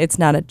know that it's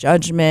not a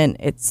judgment,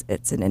 it's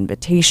an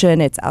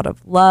invitation, it's out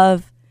of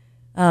love.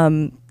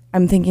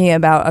 I'm thinking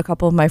about a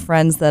couple of my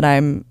friends that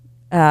I'm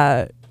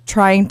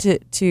trying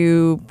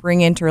to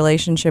bring into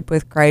relationship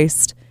with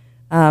Christ.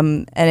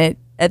 And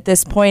at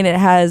this point, it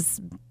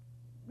has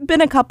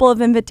been a couple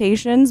of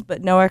invitations,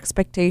 but no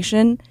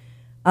expectation.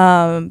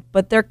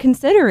 But they're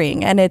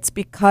considering, and it's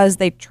because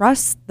they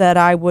trust that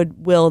I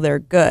would will their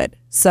good.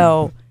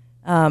 So,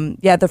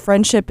 the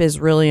friendship is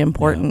really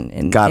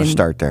important. Got to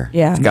start there.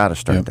 Yeah. It's got to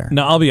start there.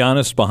 Now, I'll be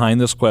honest,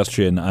 behind this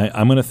question,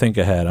 I'm going to think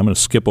ahead. I'm going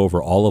to skip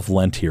over all of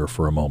Lent here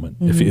for a moment,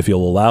 if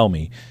you'll allow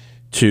me,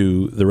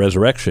 to the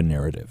resurrection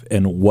narrative.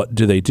 And what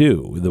do?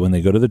 When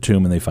they go to the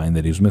tomb and they find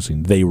that he's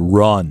missing, they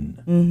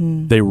run.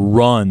 Mm-hmm. They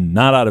run,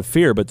 not out of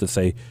fear, but to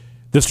say,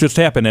 this just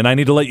happened and I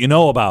need to let you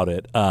know about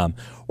it.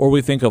 Or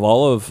we think of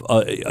all of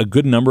a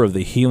good number of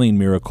the healing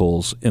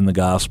miracles in the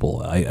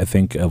gospel. I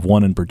think of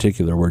one in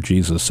particular where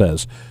Jesus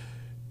says,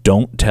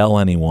 don't tell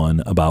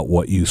anyone about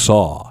what you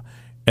saw.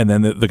 And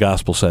then the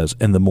gospel says,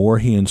 and the more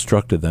he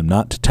instructed them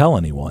not to tell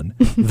anyone,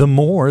 the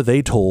more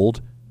they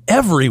told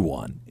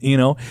everyone,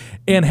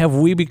 and have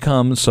we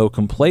become so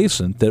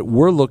complacent that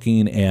we're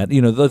looking at,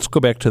 let's go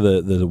back to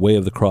the way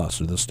of the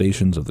cross, or the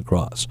stations of the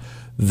cross,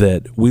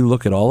 that we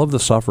look at all of the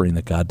suffering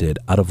that God did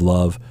out of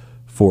love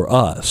for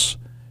us,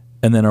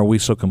 and then are we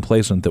so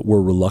complacent that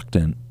we're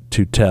reluctant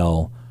to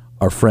tell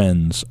our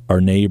friends, our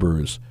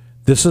neighbors,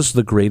 this is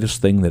the greatest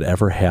thing that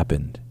ever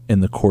happened in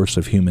the course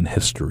of human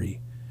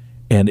history,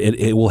 and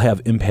it will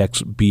have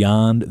impacts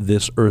beyond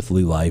this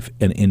earthly life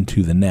and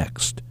into the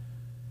next.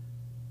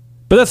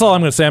 But that's all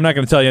I'm going to say. I'm not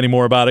going to tell you any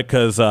more about it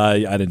because I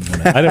didn't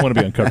want to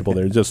be uncomfortable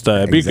there. Just be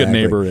a good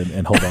neighbor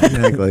and hold on.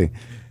 Exactly.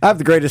 I have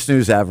the greatest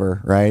news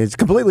ever, right? It's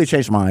completely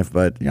changed my life,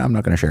 but I'm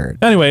not going to share it.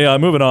 Anyway,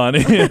 moving on.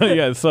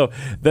 So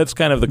that's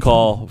kind of the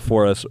call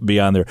for us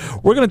beyond there.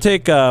 We're going to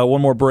take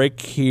one more break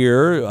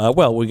here.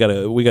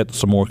 We got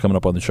some more coming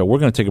up on the show. We're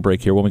going to take a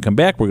break here. When we come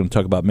back, we're going to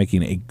talk about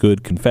making a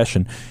good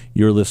confession.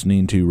 You're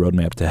listening to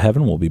Roadmap to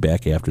Heaven. We'll be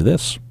back after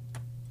this.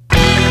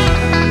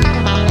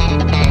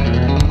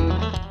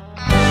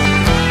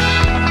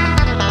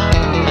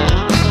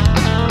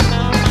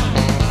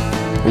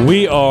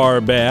 We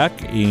are back,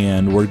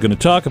 and we're going to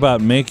talk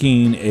about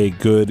making a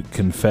good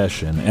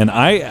confession. And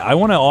I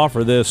want to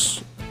offer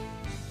this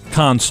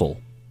counsel.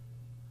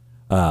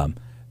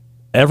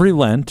 Every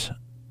Lent,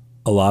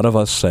 a lot of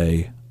us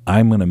say,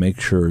 I'm going to make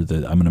sure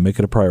that I'm going to make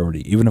it a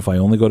priority, even if I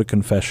only go to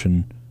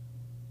confession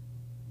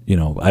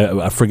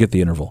I forget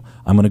the interval.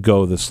 I'm going to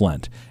go this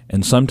Lent.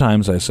 And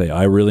sometimes I say,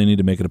 I really need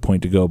to make it a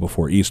point to go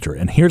before Easter.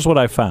 And here's what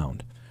I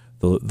found.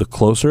 The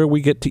closer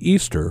we get to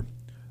Easter,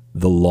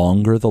 the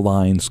longer the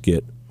lines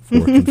get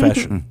for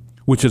confession,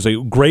 which is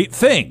a great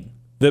thing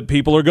that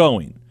people are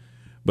going.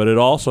 But it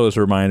also is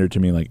a reminder to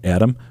me, like,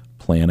 Adam,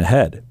 plan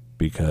ahead,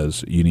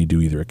 because you need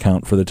to either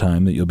account for the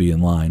time that you'll be in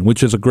line,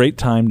 which is a great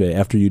time to,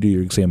 after you do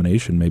your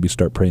examination, maybe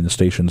start praying the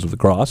Stations of the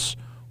Cross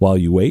while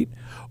you wait,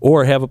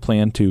 or have a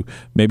plan to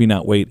maybe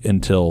not wait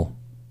until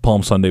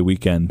Palm Sunday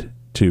weekend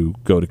to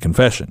go to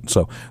confession.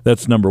 So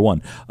that's number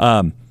one.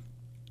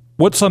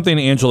 What's something,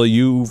 Angela,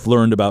 you've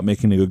learned about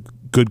making a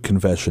good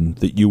confession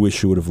that you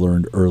wish you would have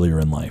learned earlier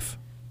in life?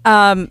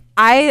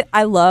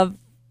 I love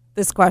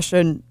this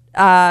question.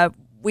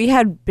 We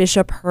had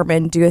Bishop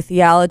Herman do a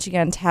theology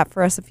on tap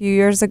for us a few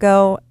years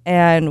ago,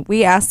 and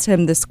we asked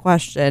him this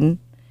question.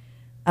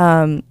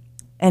 And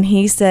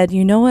he said,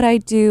 you know what I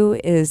do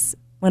is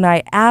when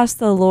I ask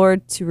the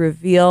Lord to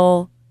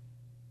reveal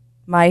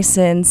my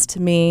sins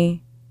to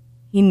me,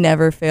 he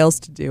never fails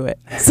to do it.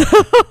 So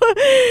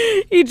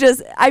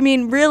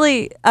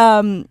really,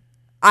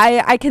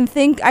 I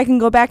can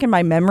go back in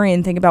my memory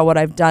and think about what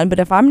I've done, but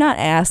if I'm not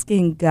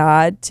asking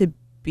God to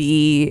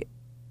be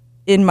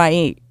in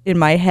my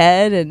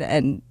head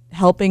and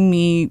helping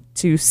me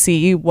to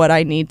see what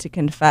I need to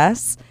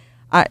confess,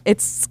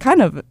 it's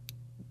kind of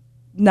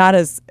not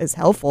as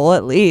helpful,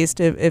 at least,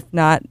 if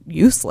not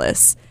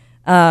useless.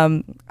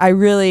 I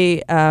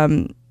really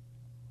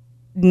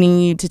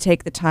need to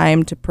take the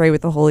time to pray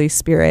with the Holy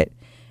Spirit.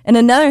 And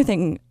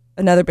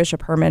another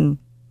Bishop Herman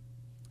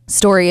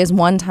story is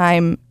one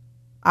time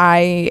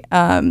I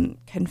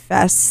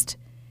confessed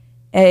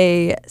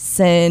a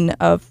sin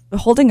of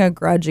holding a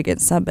grudge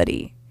against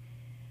somebody.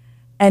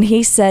 And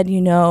he said,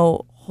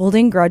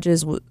 holding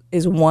grudges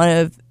is one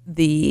of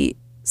the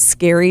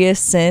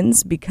scariest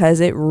sins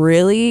because it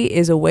really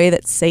is a way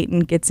that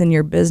Satan gets in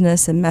your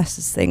business and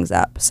messes things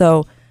up.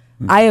 So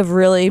I have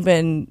really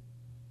been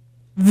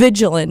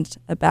vigilant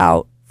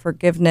about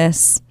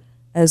forgiveness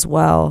as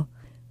well.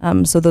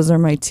 So those are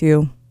my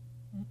two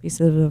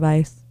pieces of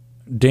advice.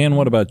 Dan,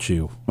 what about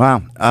you?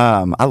 Wow.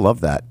 I love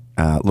that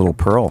little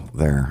pearl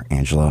there,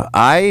 Angela.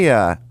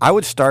 I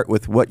would start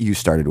with what you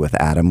started with,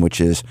 Adam,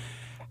 which is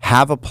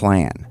have a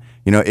plan.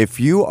 If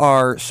you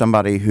are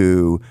somebody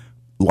who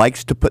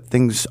likes to put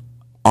things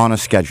on a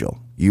schedule,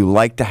 you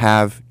like to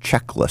have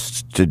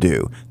checklists to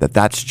do,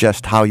 that's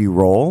just how you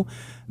roll,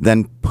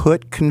 then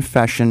put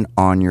confession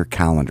on your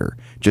calendar.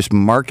 Just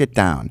mark it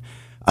down.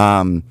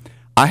 I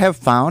have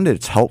found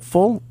it's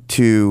helpful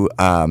to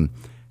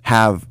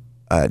have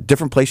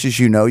different places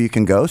you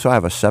can go. So I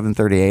have a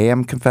 7:30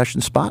 a.m. confession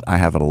spot. I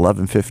have an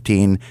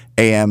 11:15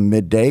 a.m.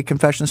 midday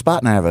confession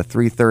spot, and I have a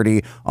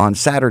 3:30 on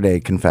Saturday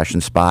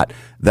confession spot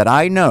that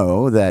I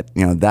know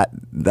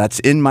that's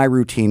in my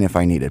routine if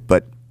I need it.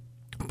 But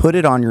put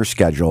it on your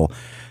schedule,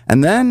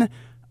 and then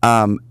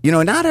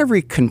not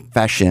every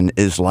confession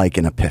is like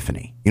an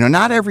epiphany.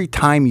 Not every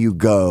time you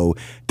go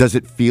does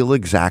it feel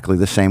exactly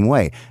the same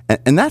way,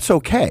 and that's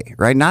okay,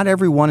 right? Not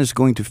everyone is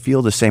going to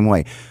feel the same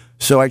way.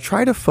 So I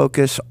try to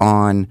focus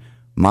on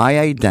my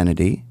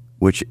identity,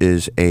 which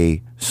is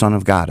a son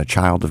of God, a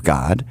child of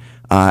God,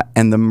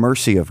 and the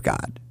mercy of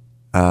God.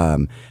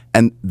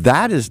 And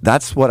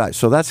that's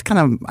kind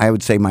of, I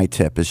would say, my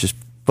tip is just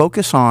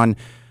focus on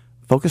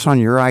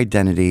your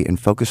identity and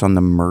focus on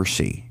the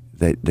mercy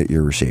that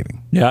you're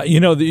receiving. Yeah,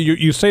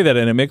 you say that,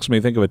 and it makes me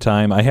think of a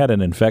time I had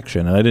an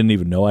infection, and I didn't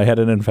even know I had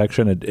an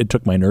infection. It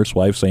took my nurse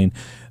wife saying,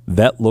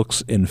 that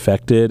looks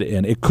infected,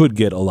 and it could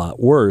get a lot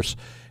worse.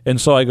 And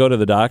so I go to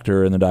the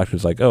doctor, and the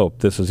doctor's like, oh,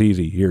 this is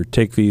easy. Here,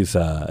 take these,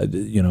 it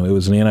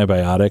was an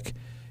antibiotic,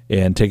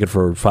 and take it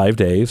for 5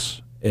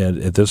 days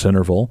at this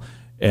interval.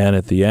 And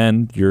at the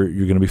end, you're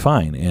going to be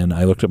fine. And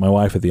I looked at my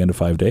wife at the end of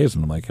 5 days,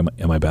 and I'm like,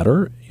 am I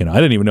better? I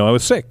didn't even know I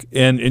was sick.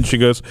 And she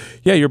goes,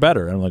 yeah, you're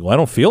better. And I'm like, well, I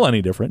don't feel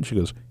any different. She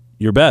goes,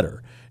 you're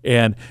better.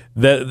 And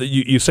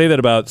you say that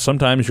about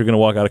sometimes you're going to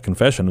walk out of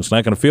confession. It's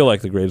not going to feel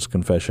like the greatest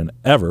confession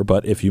ever,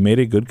 but if you made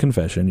a good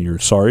confession, you're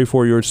sorry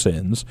for your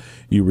sins,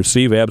 you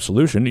receive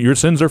absolution, your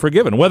sins are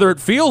forgiven. Whether it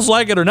feels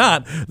like it or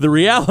not, the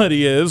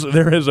reality is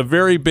there is a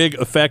very big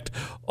effect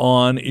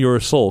on your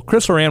soul.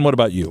 Chris Horan, what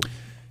about you?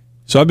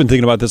 So I've been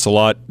thinking about this a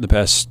lot the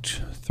past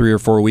 3 or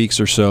 4 weeks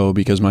or so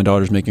because my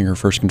daughter's making her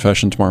first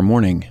confession tomorrow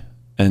morning,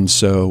 and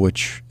so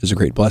which is a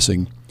great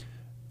blessing.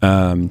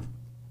 But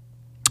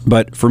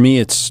for me,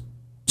 it's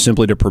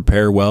simply to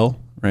prepare well,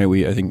 right?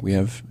 I think we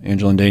have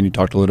Angela and Dan. You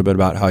talked a little bit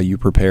about how you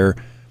prepare.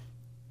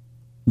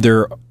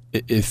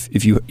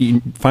 If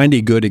you find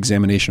a good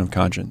examination of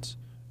conscience,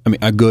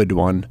 a good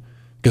one,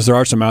 because there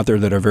are some out there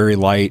that are very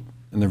light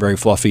and they're very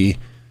fluffy,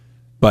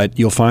 but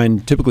you'll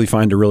typically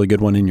find a really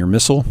good one in your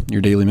missal,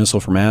 your daily missal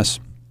for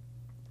Mass,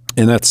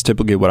 and that's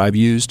typically what I've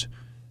used,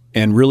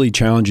 and really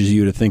challenges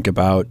you to think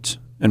about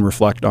and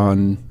reflect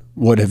on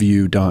what have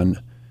you done,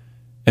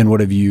 and what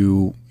have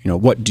you.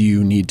 What do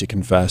you need to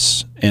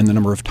confess, and the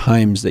number of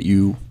times that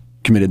you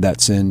committed that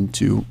sin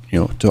to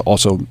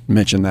also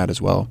mention that as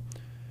well.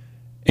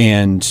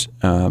 And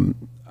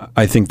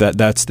I think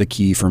that's the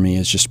key for me,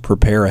 is just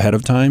prepare ahead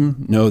of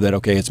time. Know that,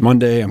 okay, it's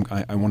Monday.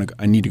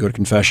 I need to go to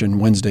confession.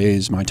 Wednesday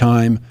is my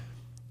time,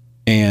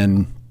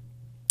 and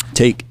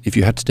if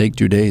you have to take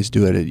 2 days,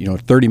 do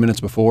it. 30 minutes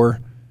before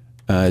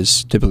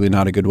is typically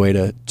not a good way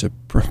to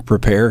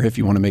prepare if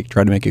you want to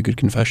try to make a good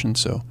confession.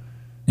 So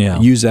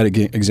use that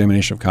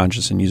examination of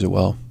conscience and use it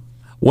well.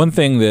 One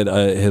thing that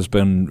has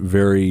been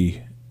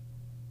very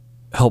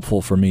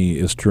helpful for me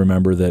is to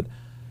remember that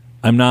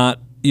I'm not,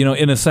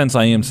 in a sense,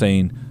 I am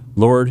saying,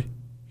 Lord,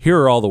 here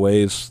are all the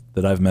ways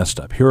that I've messed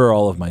up. Here are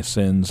all of my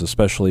sins,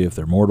 especially if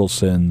they're mortal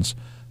sins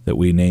that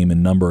we name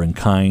in number and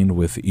kind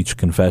with each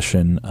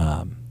confession,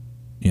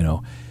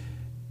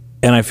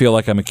 and I feel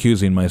like I'm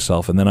accusing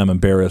myself, and then I'm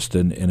embarrassed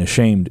and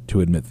ashamed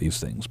to admit these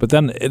things. But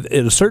then at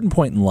a certain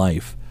point in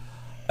life,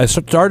 I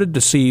started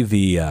to see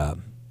the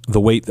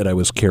weight that I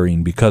was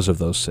carrying because of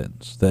those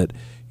sins, that,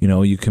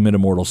 you commit a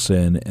mortal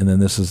sin, and then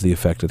this is the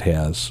effect it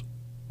has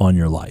on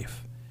your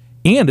life.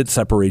 And it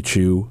separates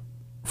you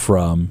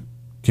from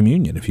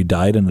communion. If you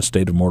died in a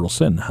state of mortal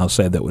sin, how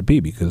sad that would be,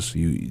 because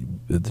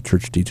the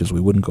church teaches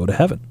we wouldn't go to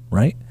heaven,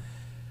 right?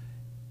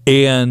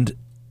 And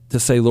to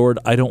say, Lord,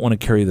 I don't want to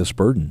carry this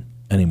burden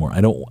anymore.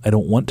 I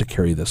don't want to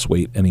carry this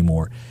weight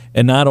anymore.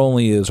 And not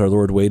only is our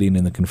Lord waiting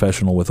in the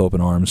confessional with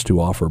open arms to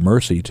offer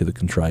mercy to the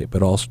contrite,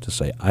 but also to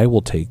say, I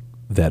will take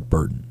that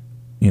burden.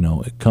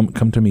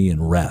 Come to me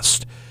and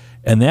rest.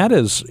 And that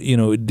is,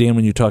 Dan,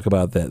 when you talk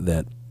about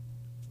that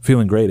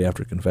feeling great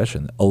after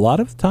confession, a lot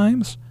of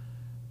times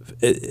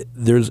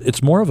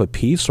it's more of a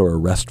peace or a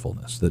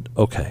restfulness that,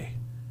 okay,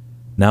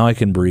 now I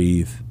can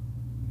breathe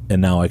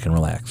and now I can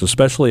relax,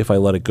 especially if I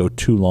let it go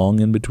too long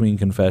in between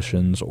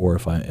confessions, or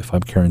if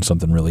I'm carrying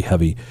something really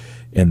heavy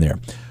in there.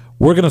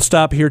 We're going to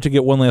stop here to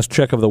get one last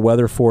check of the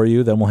weather for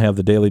you. Then we'll have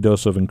the daily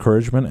dose of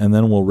encouragement, and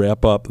then we'll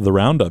wrap up the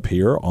Roundup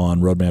here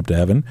on Roadmap to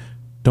Heaven.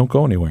 Don't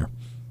go anywhere.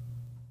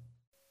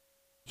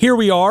 Here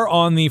we are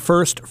on the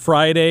first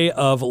Friday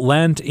of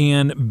Lent,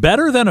 and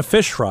better than a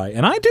fish fry,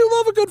 and I do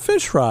love a good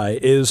fish fry,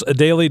 is a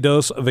daily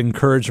dose of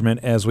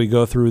encouragement as we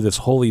go through this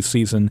holy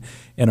season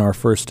in our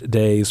first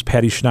days.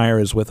 Patty Schneier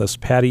is with us.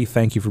 Patty,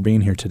 thank you for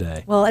being here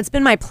today. Well, it's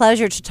been my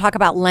pleasure to talk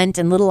about Lent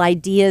and little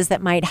ideas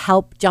that might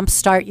help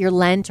jumpstart your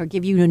Lent or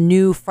give you a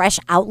new, fresh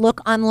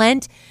outlook on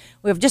Lent.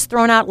 We've just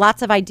thrown out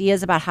lots of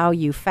ideas about how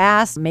you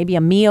fast. Maybe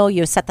a meal,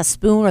 you set the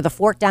spoon or the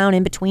fork down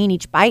in between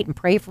each bite and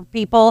pray for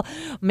people.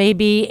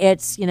 Maybe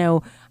it's,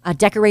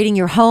 decorating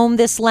your home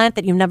this Lent,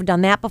 that you've never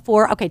done that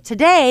before. Okay,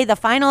 today, the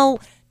final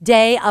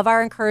day of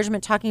our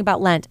encouragement talking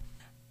about Lent,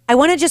 I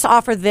want to just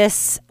offer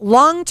this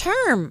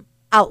long-term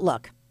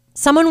outlook.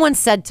 Someone once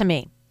said to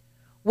me,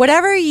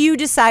 whatever you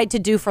decide to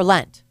do for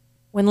Lent,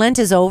 when Lent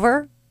is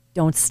over,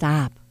 don't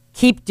stop.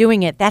 Keep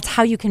doing it. That's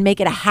how you can make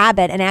it a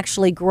habit and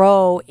actually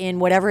grow in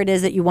whatever it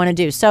is that you want to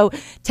do. So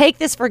take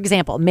this, for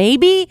example.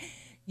 Maybe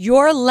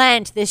your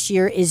Lent this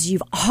year is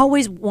you've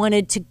always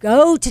wanted to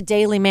go to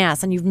daily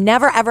Mass and you've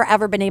never, ever,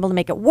 ever been able to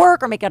make it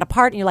work or make it a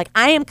part. And you're like,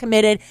 I am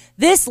committed.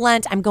 This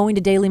Lent, I'm going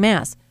to daily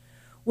Mass.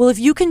 Well, if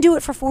you can do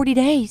it for 40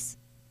 days,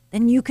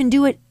 then you can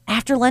do it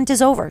after Lent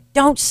is over.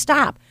 Don't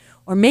stop.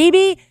 Or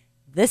maybe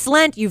this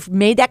Lent, you've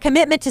made that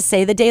commitment to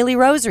say the daily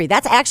rosary.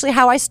 That's actually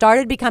how I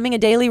started becoming a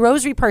daily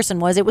rosary person.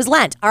 It was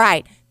Lent. All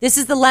right, this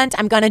is the Lent.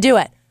 I'm going to do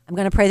it. I'm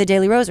going to pray the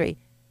daily rosary.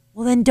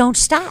 Well, then don't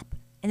stop,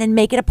 and then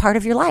make it a part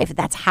of your life.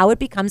 That's how it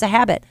becomes a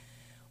habit.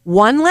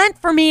 One Lent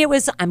for me, it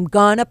was, I'm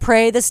going to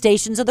pray the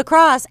Stations of the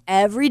Cross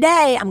every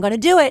day. I'm going to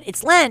do it.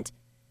 It's Lent.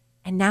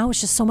 And now it's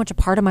just so much a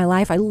part of my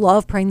life. I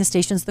love praying the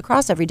Stations of the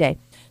Cross every day.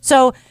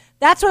 So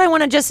that's what I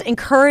want to just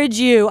encourage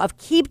you of.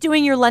 Keep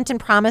doing your Lenten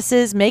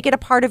promises. Make it a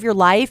part of your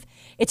life.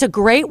 It's a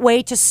great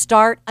way to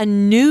start a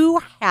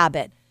new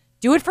habit.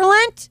 Do it for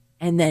Lent,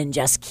 and then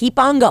just keep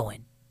on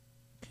going.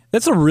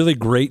 That's a really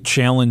great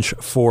challenge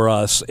for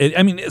us.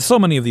 So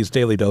many of these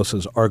daily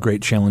doses are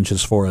great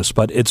challenges for us,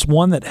 but it's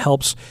one that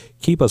helps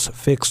keep us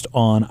fixed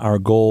on our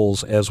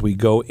goals as we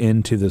go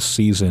into this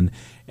season,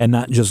 and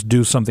not just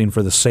do something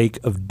for the sake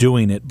of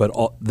doing it, but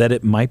that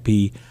it might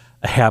be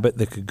a habit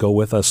that could go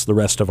with us the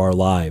rest of our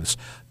lives.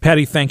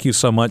 Patty, thank you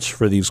so much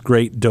for these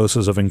great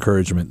doses of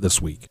encouragement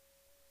this week.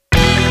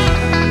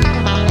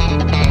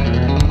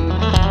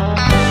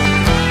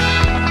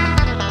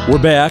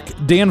 We're back.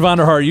 Dan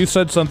Vonder Haar, you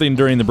said something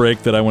during the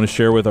break that I want to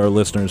share with our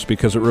listeners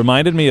because it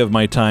reminded me of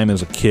my time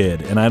as a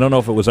kid. And I don't know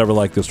if it was ever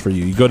like this for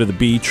you. You go to the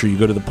beach or you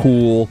go to the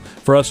pool.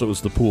 For us, it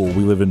was the pool.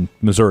 We live in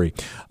Missouri.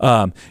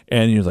 And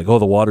you're like, oh,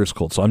 the water's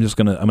cold. So I'm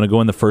going to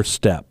go in the first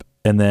step.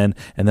 And then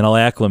I'll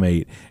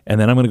acclimate,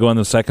 and then I'm going to go on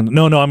the second.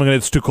 No,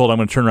 it's too cold. I'm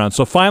going to turn around.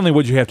 So finally,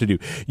 what'd you have to do?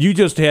 You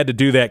just had to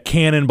do that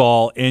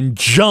cannonball and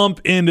jump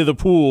into the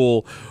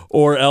pool,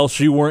 or else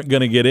you weren't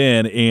going to get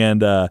in.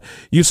 And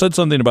you said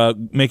something about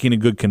making a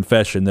good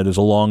confession that is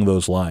along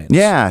those lines.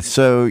 Yeah.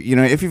 So,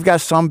 if you've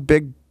got some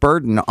big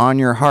burden on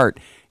your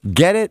heart,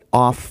 get it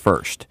off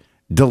first.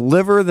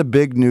 Deliver the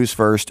big news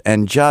first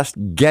and just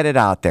get it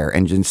out there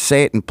and just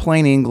say it in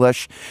plain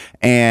English.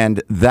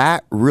 And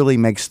that really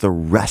makes the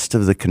rest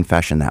of the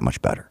confession that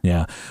much better.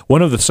 Yeah.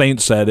 One of the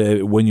saints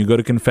said, when you go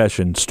to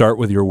confession, start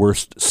with your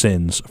worst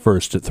sins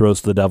first. It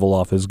throws the devil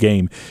off his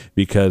game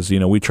because,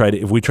 if we try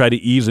to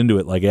ease into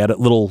it, like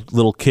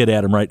little kid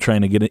Adam, right,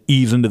 trying to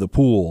ease into the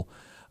pool,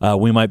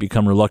 we might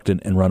become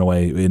reluctant and run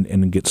away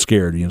and get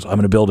scared. I'm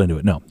going to build into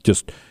it. No,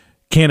 just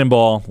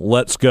cannonball.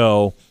 Let's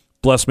go.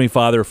 Bless me,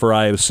 Father, for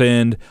I have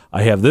sinned.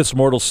 I have this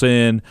mortal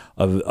sin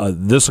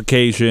of this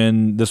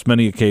occasion, this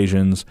many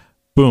occasions.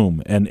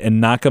 Boom,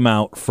 and knock them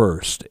out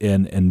first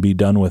and be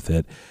done with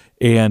it.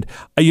 And,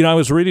 I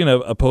was reading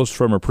a post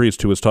from a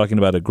priest who was talking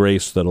about a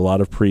grace that a lot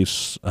of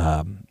priests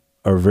are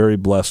very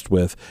blessed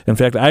with. In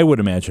fact, I would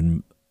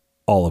imagine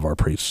all of our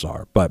priests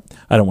are, but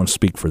I don't want to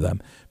speak for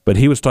them. But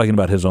he was talking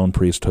about his own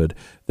priesthood,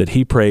 that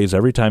he prays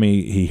every time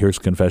he hears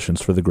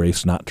confessions for the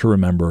grace not to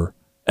remember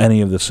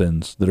any of the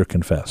sins that are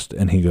confessed.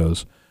 And he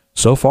goes,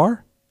 so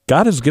far,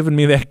 God has given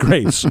me that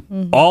grace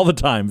all the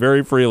time,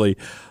 very freely.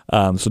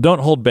 So don't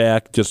hold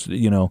back. Just,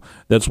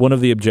 that's one of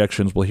the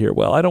objections we'll hear.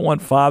 Well, I don't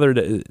want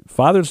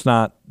Father's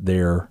not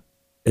there.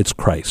 It's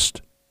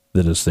Christ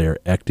that is there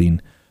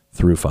acting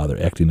through Father,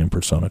 acting in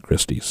persona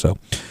Christi. So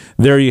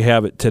there you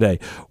have it today.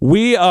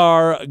 We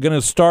are going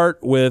to start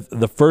with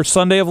the first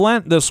Sunday of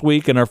Lent this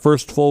week and our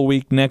first full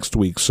week next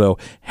week. So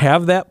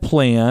have that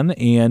plan.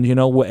 And,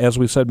 as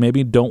we said,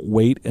 maybe don't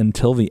wait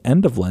until the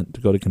end of Lent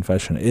to go to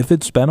confession. If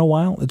it's been a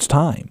while, it's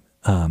time.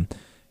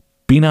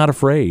 Be not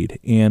afraid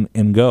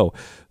and go.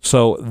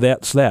 So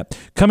that's that.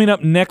 Coming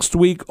up next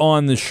week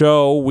on the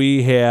show,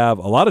 we have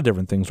a lot of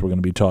different things we're going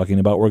to be talking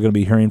about. We're going to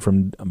be hearing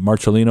from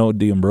Marcellino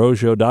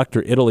D'Ambrosio,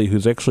 Dr. Italy,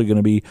 who's actually going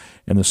to be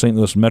in the St.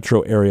 Louis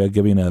metro area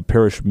giving a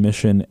parish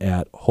mission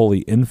at Holy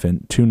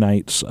Infant, 2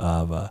 nights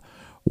of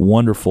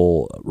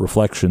wonderful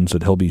reflections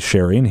that he'll be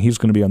sharing. He's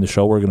going to be on the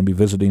show. We're going to be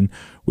visiting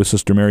with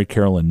Sister Mary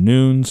Carolyn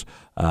Nunes.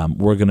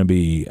 We're going to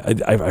be,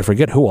 I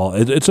forget who all.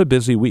 It's a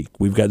busy week.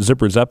 We've got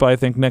Zipper Zeppa, I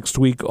think, next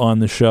week on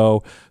the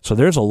show. So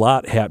there's a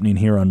lot happening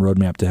here on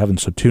Roadmap to Heaven,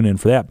 so tune in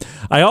for that.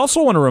 I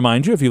also want to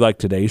remind you, if you like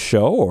today's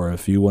show or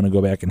if you want to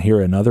go back and hear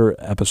another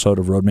episode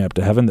of Roadmap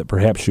to Heaven that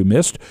perhaps you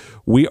missed,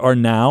 we are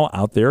now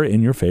out there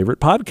in your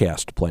favorite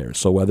podcast players.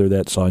 So whether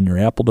that's on your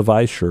Apple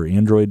device, your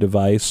Android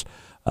device,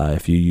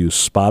 if you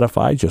use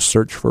Spotify, just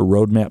search for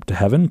Roadmap to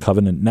Heaven,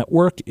 Covenant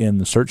Network in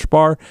the search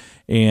bar,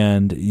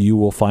 and you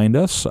will find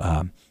us.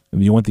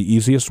 If you want the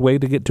easiest way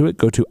to get to it,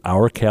 go to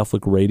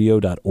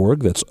ourcatholicradio.org.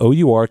 That's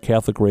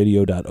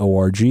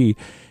ourcatholicradio.org,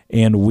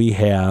 and we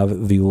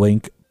have the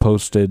link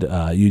posted.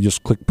 You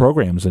just click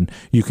programs, and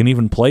you can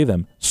even play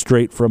them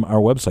straight from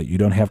our website. You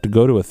don't have to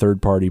go to a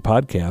third-party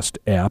podcast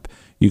app.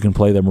 You can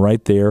play them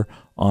right there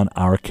on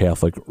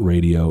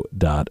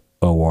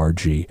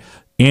ourcatholicradio.org.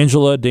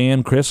 Angela,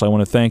 Dan, Chris, I want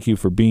to thank you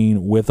for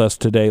being with us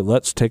today.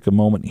 Let's take a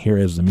moment here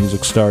as the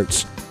music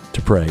starts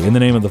to pray. In the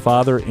name of the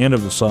Father, and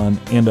of the Son,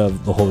 and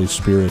of the Holy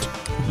Spirit.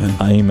 Amen.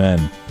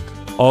 Amen.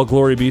 All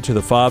glory be to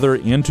the Father,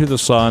 and to the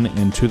Son,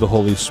 and to the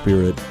Holy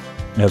Spirit,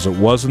 as it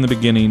was in the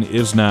beginning,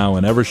 is now,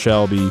 and ever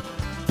shall be,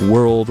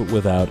 world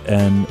without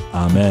end.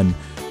 Amen.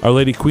 Our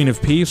Lady Queen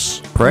of Peace,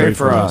 pray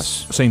for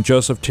us. Saint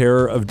Joseph,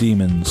 terror of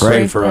demons,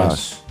 pray for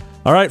us.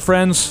 All right,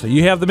 friends,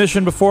 you have the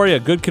mission before you.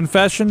 Good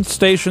confession,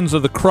 Stations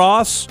of the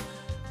Cross.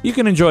 You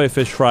can enjoy a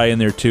fish fry in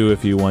there, too,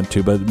 if you want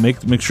to, but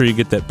make sure you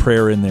get that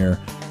prayer in there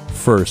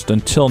first.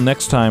 Until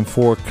next time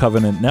for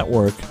Covenant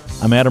Network,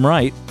 I'm Adam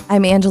Wright.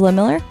 I'm Angela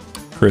Miller.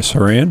 Chris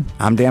Horan.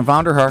 I'm Dan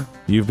Vonder Haar.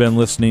 You've been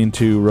listening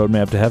to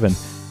Roadmap to Heaven.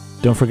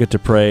 Don't forget to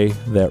pray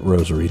that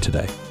rosary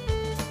today.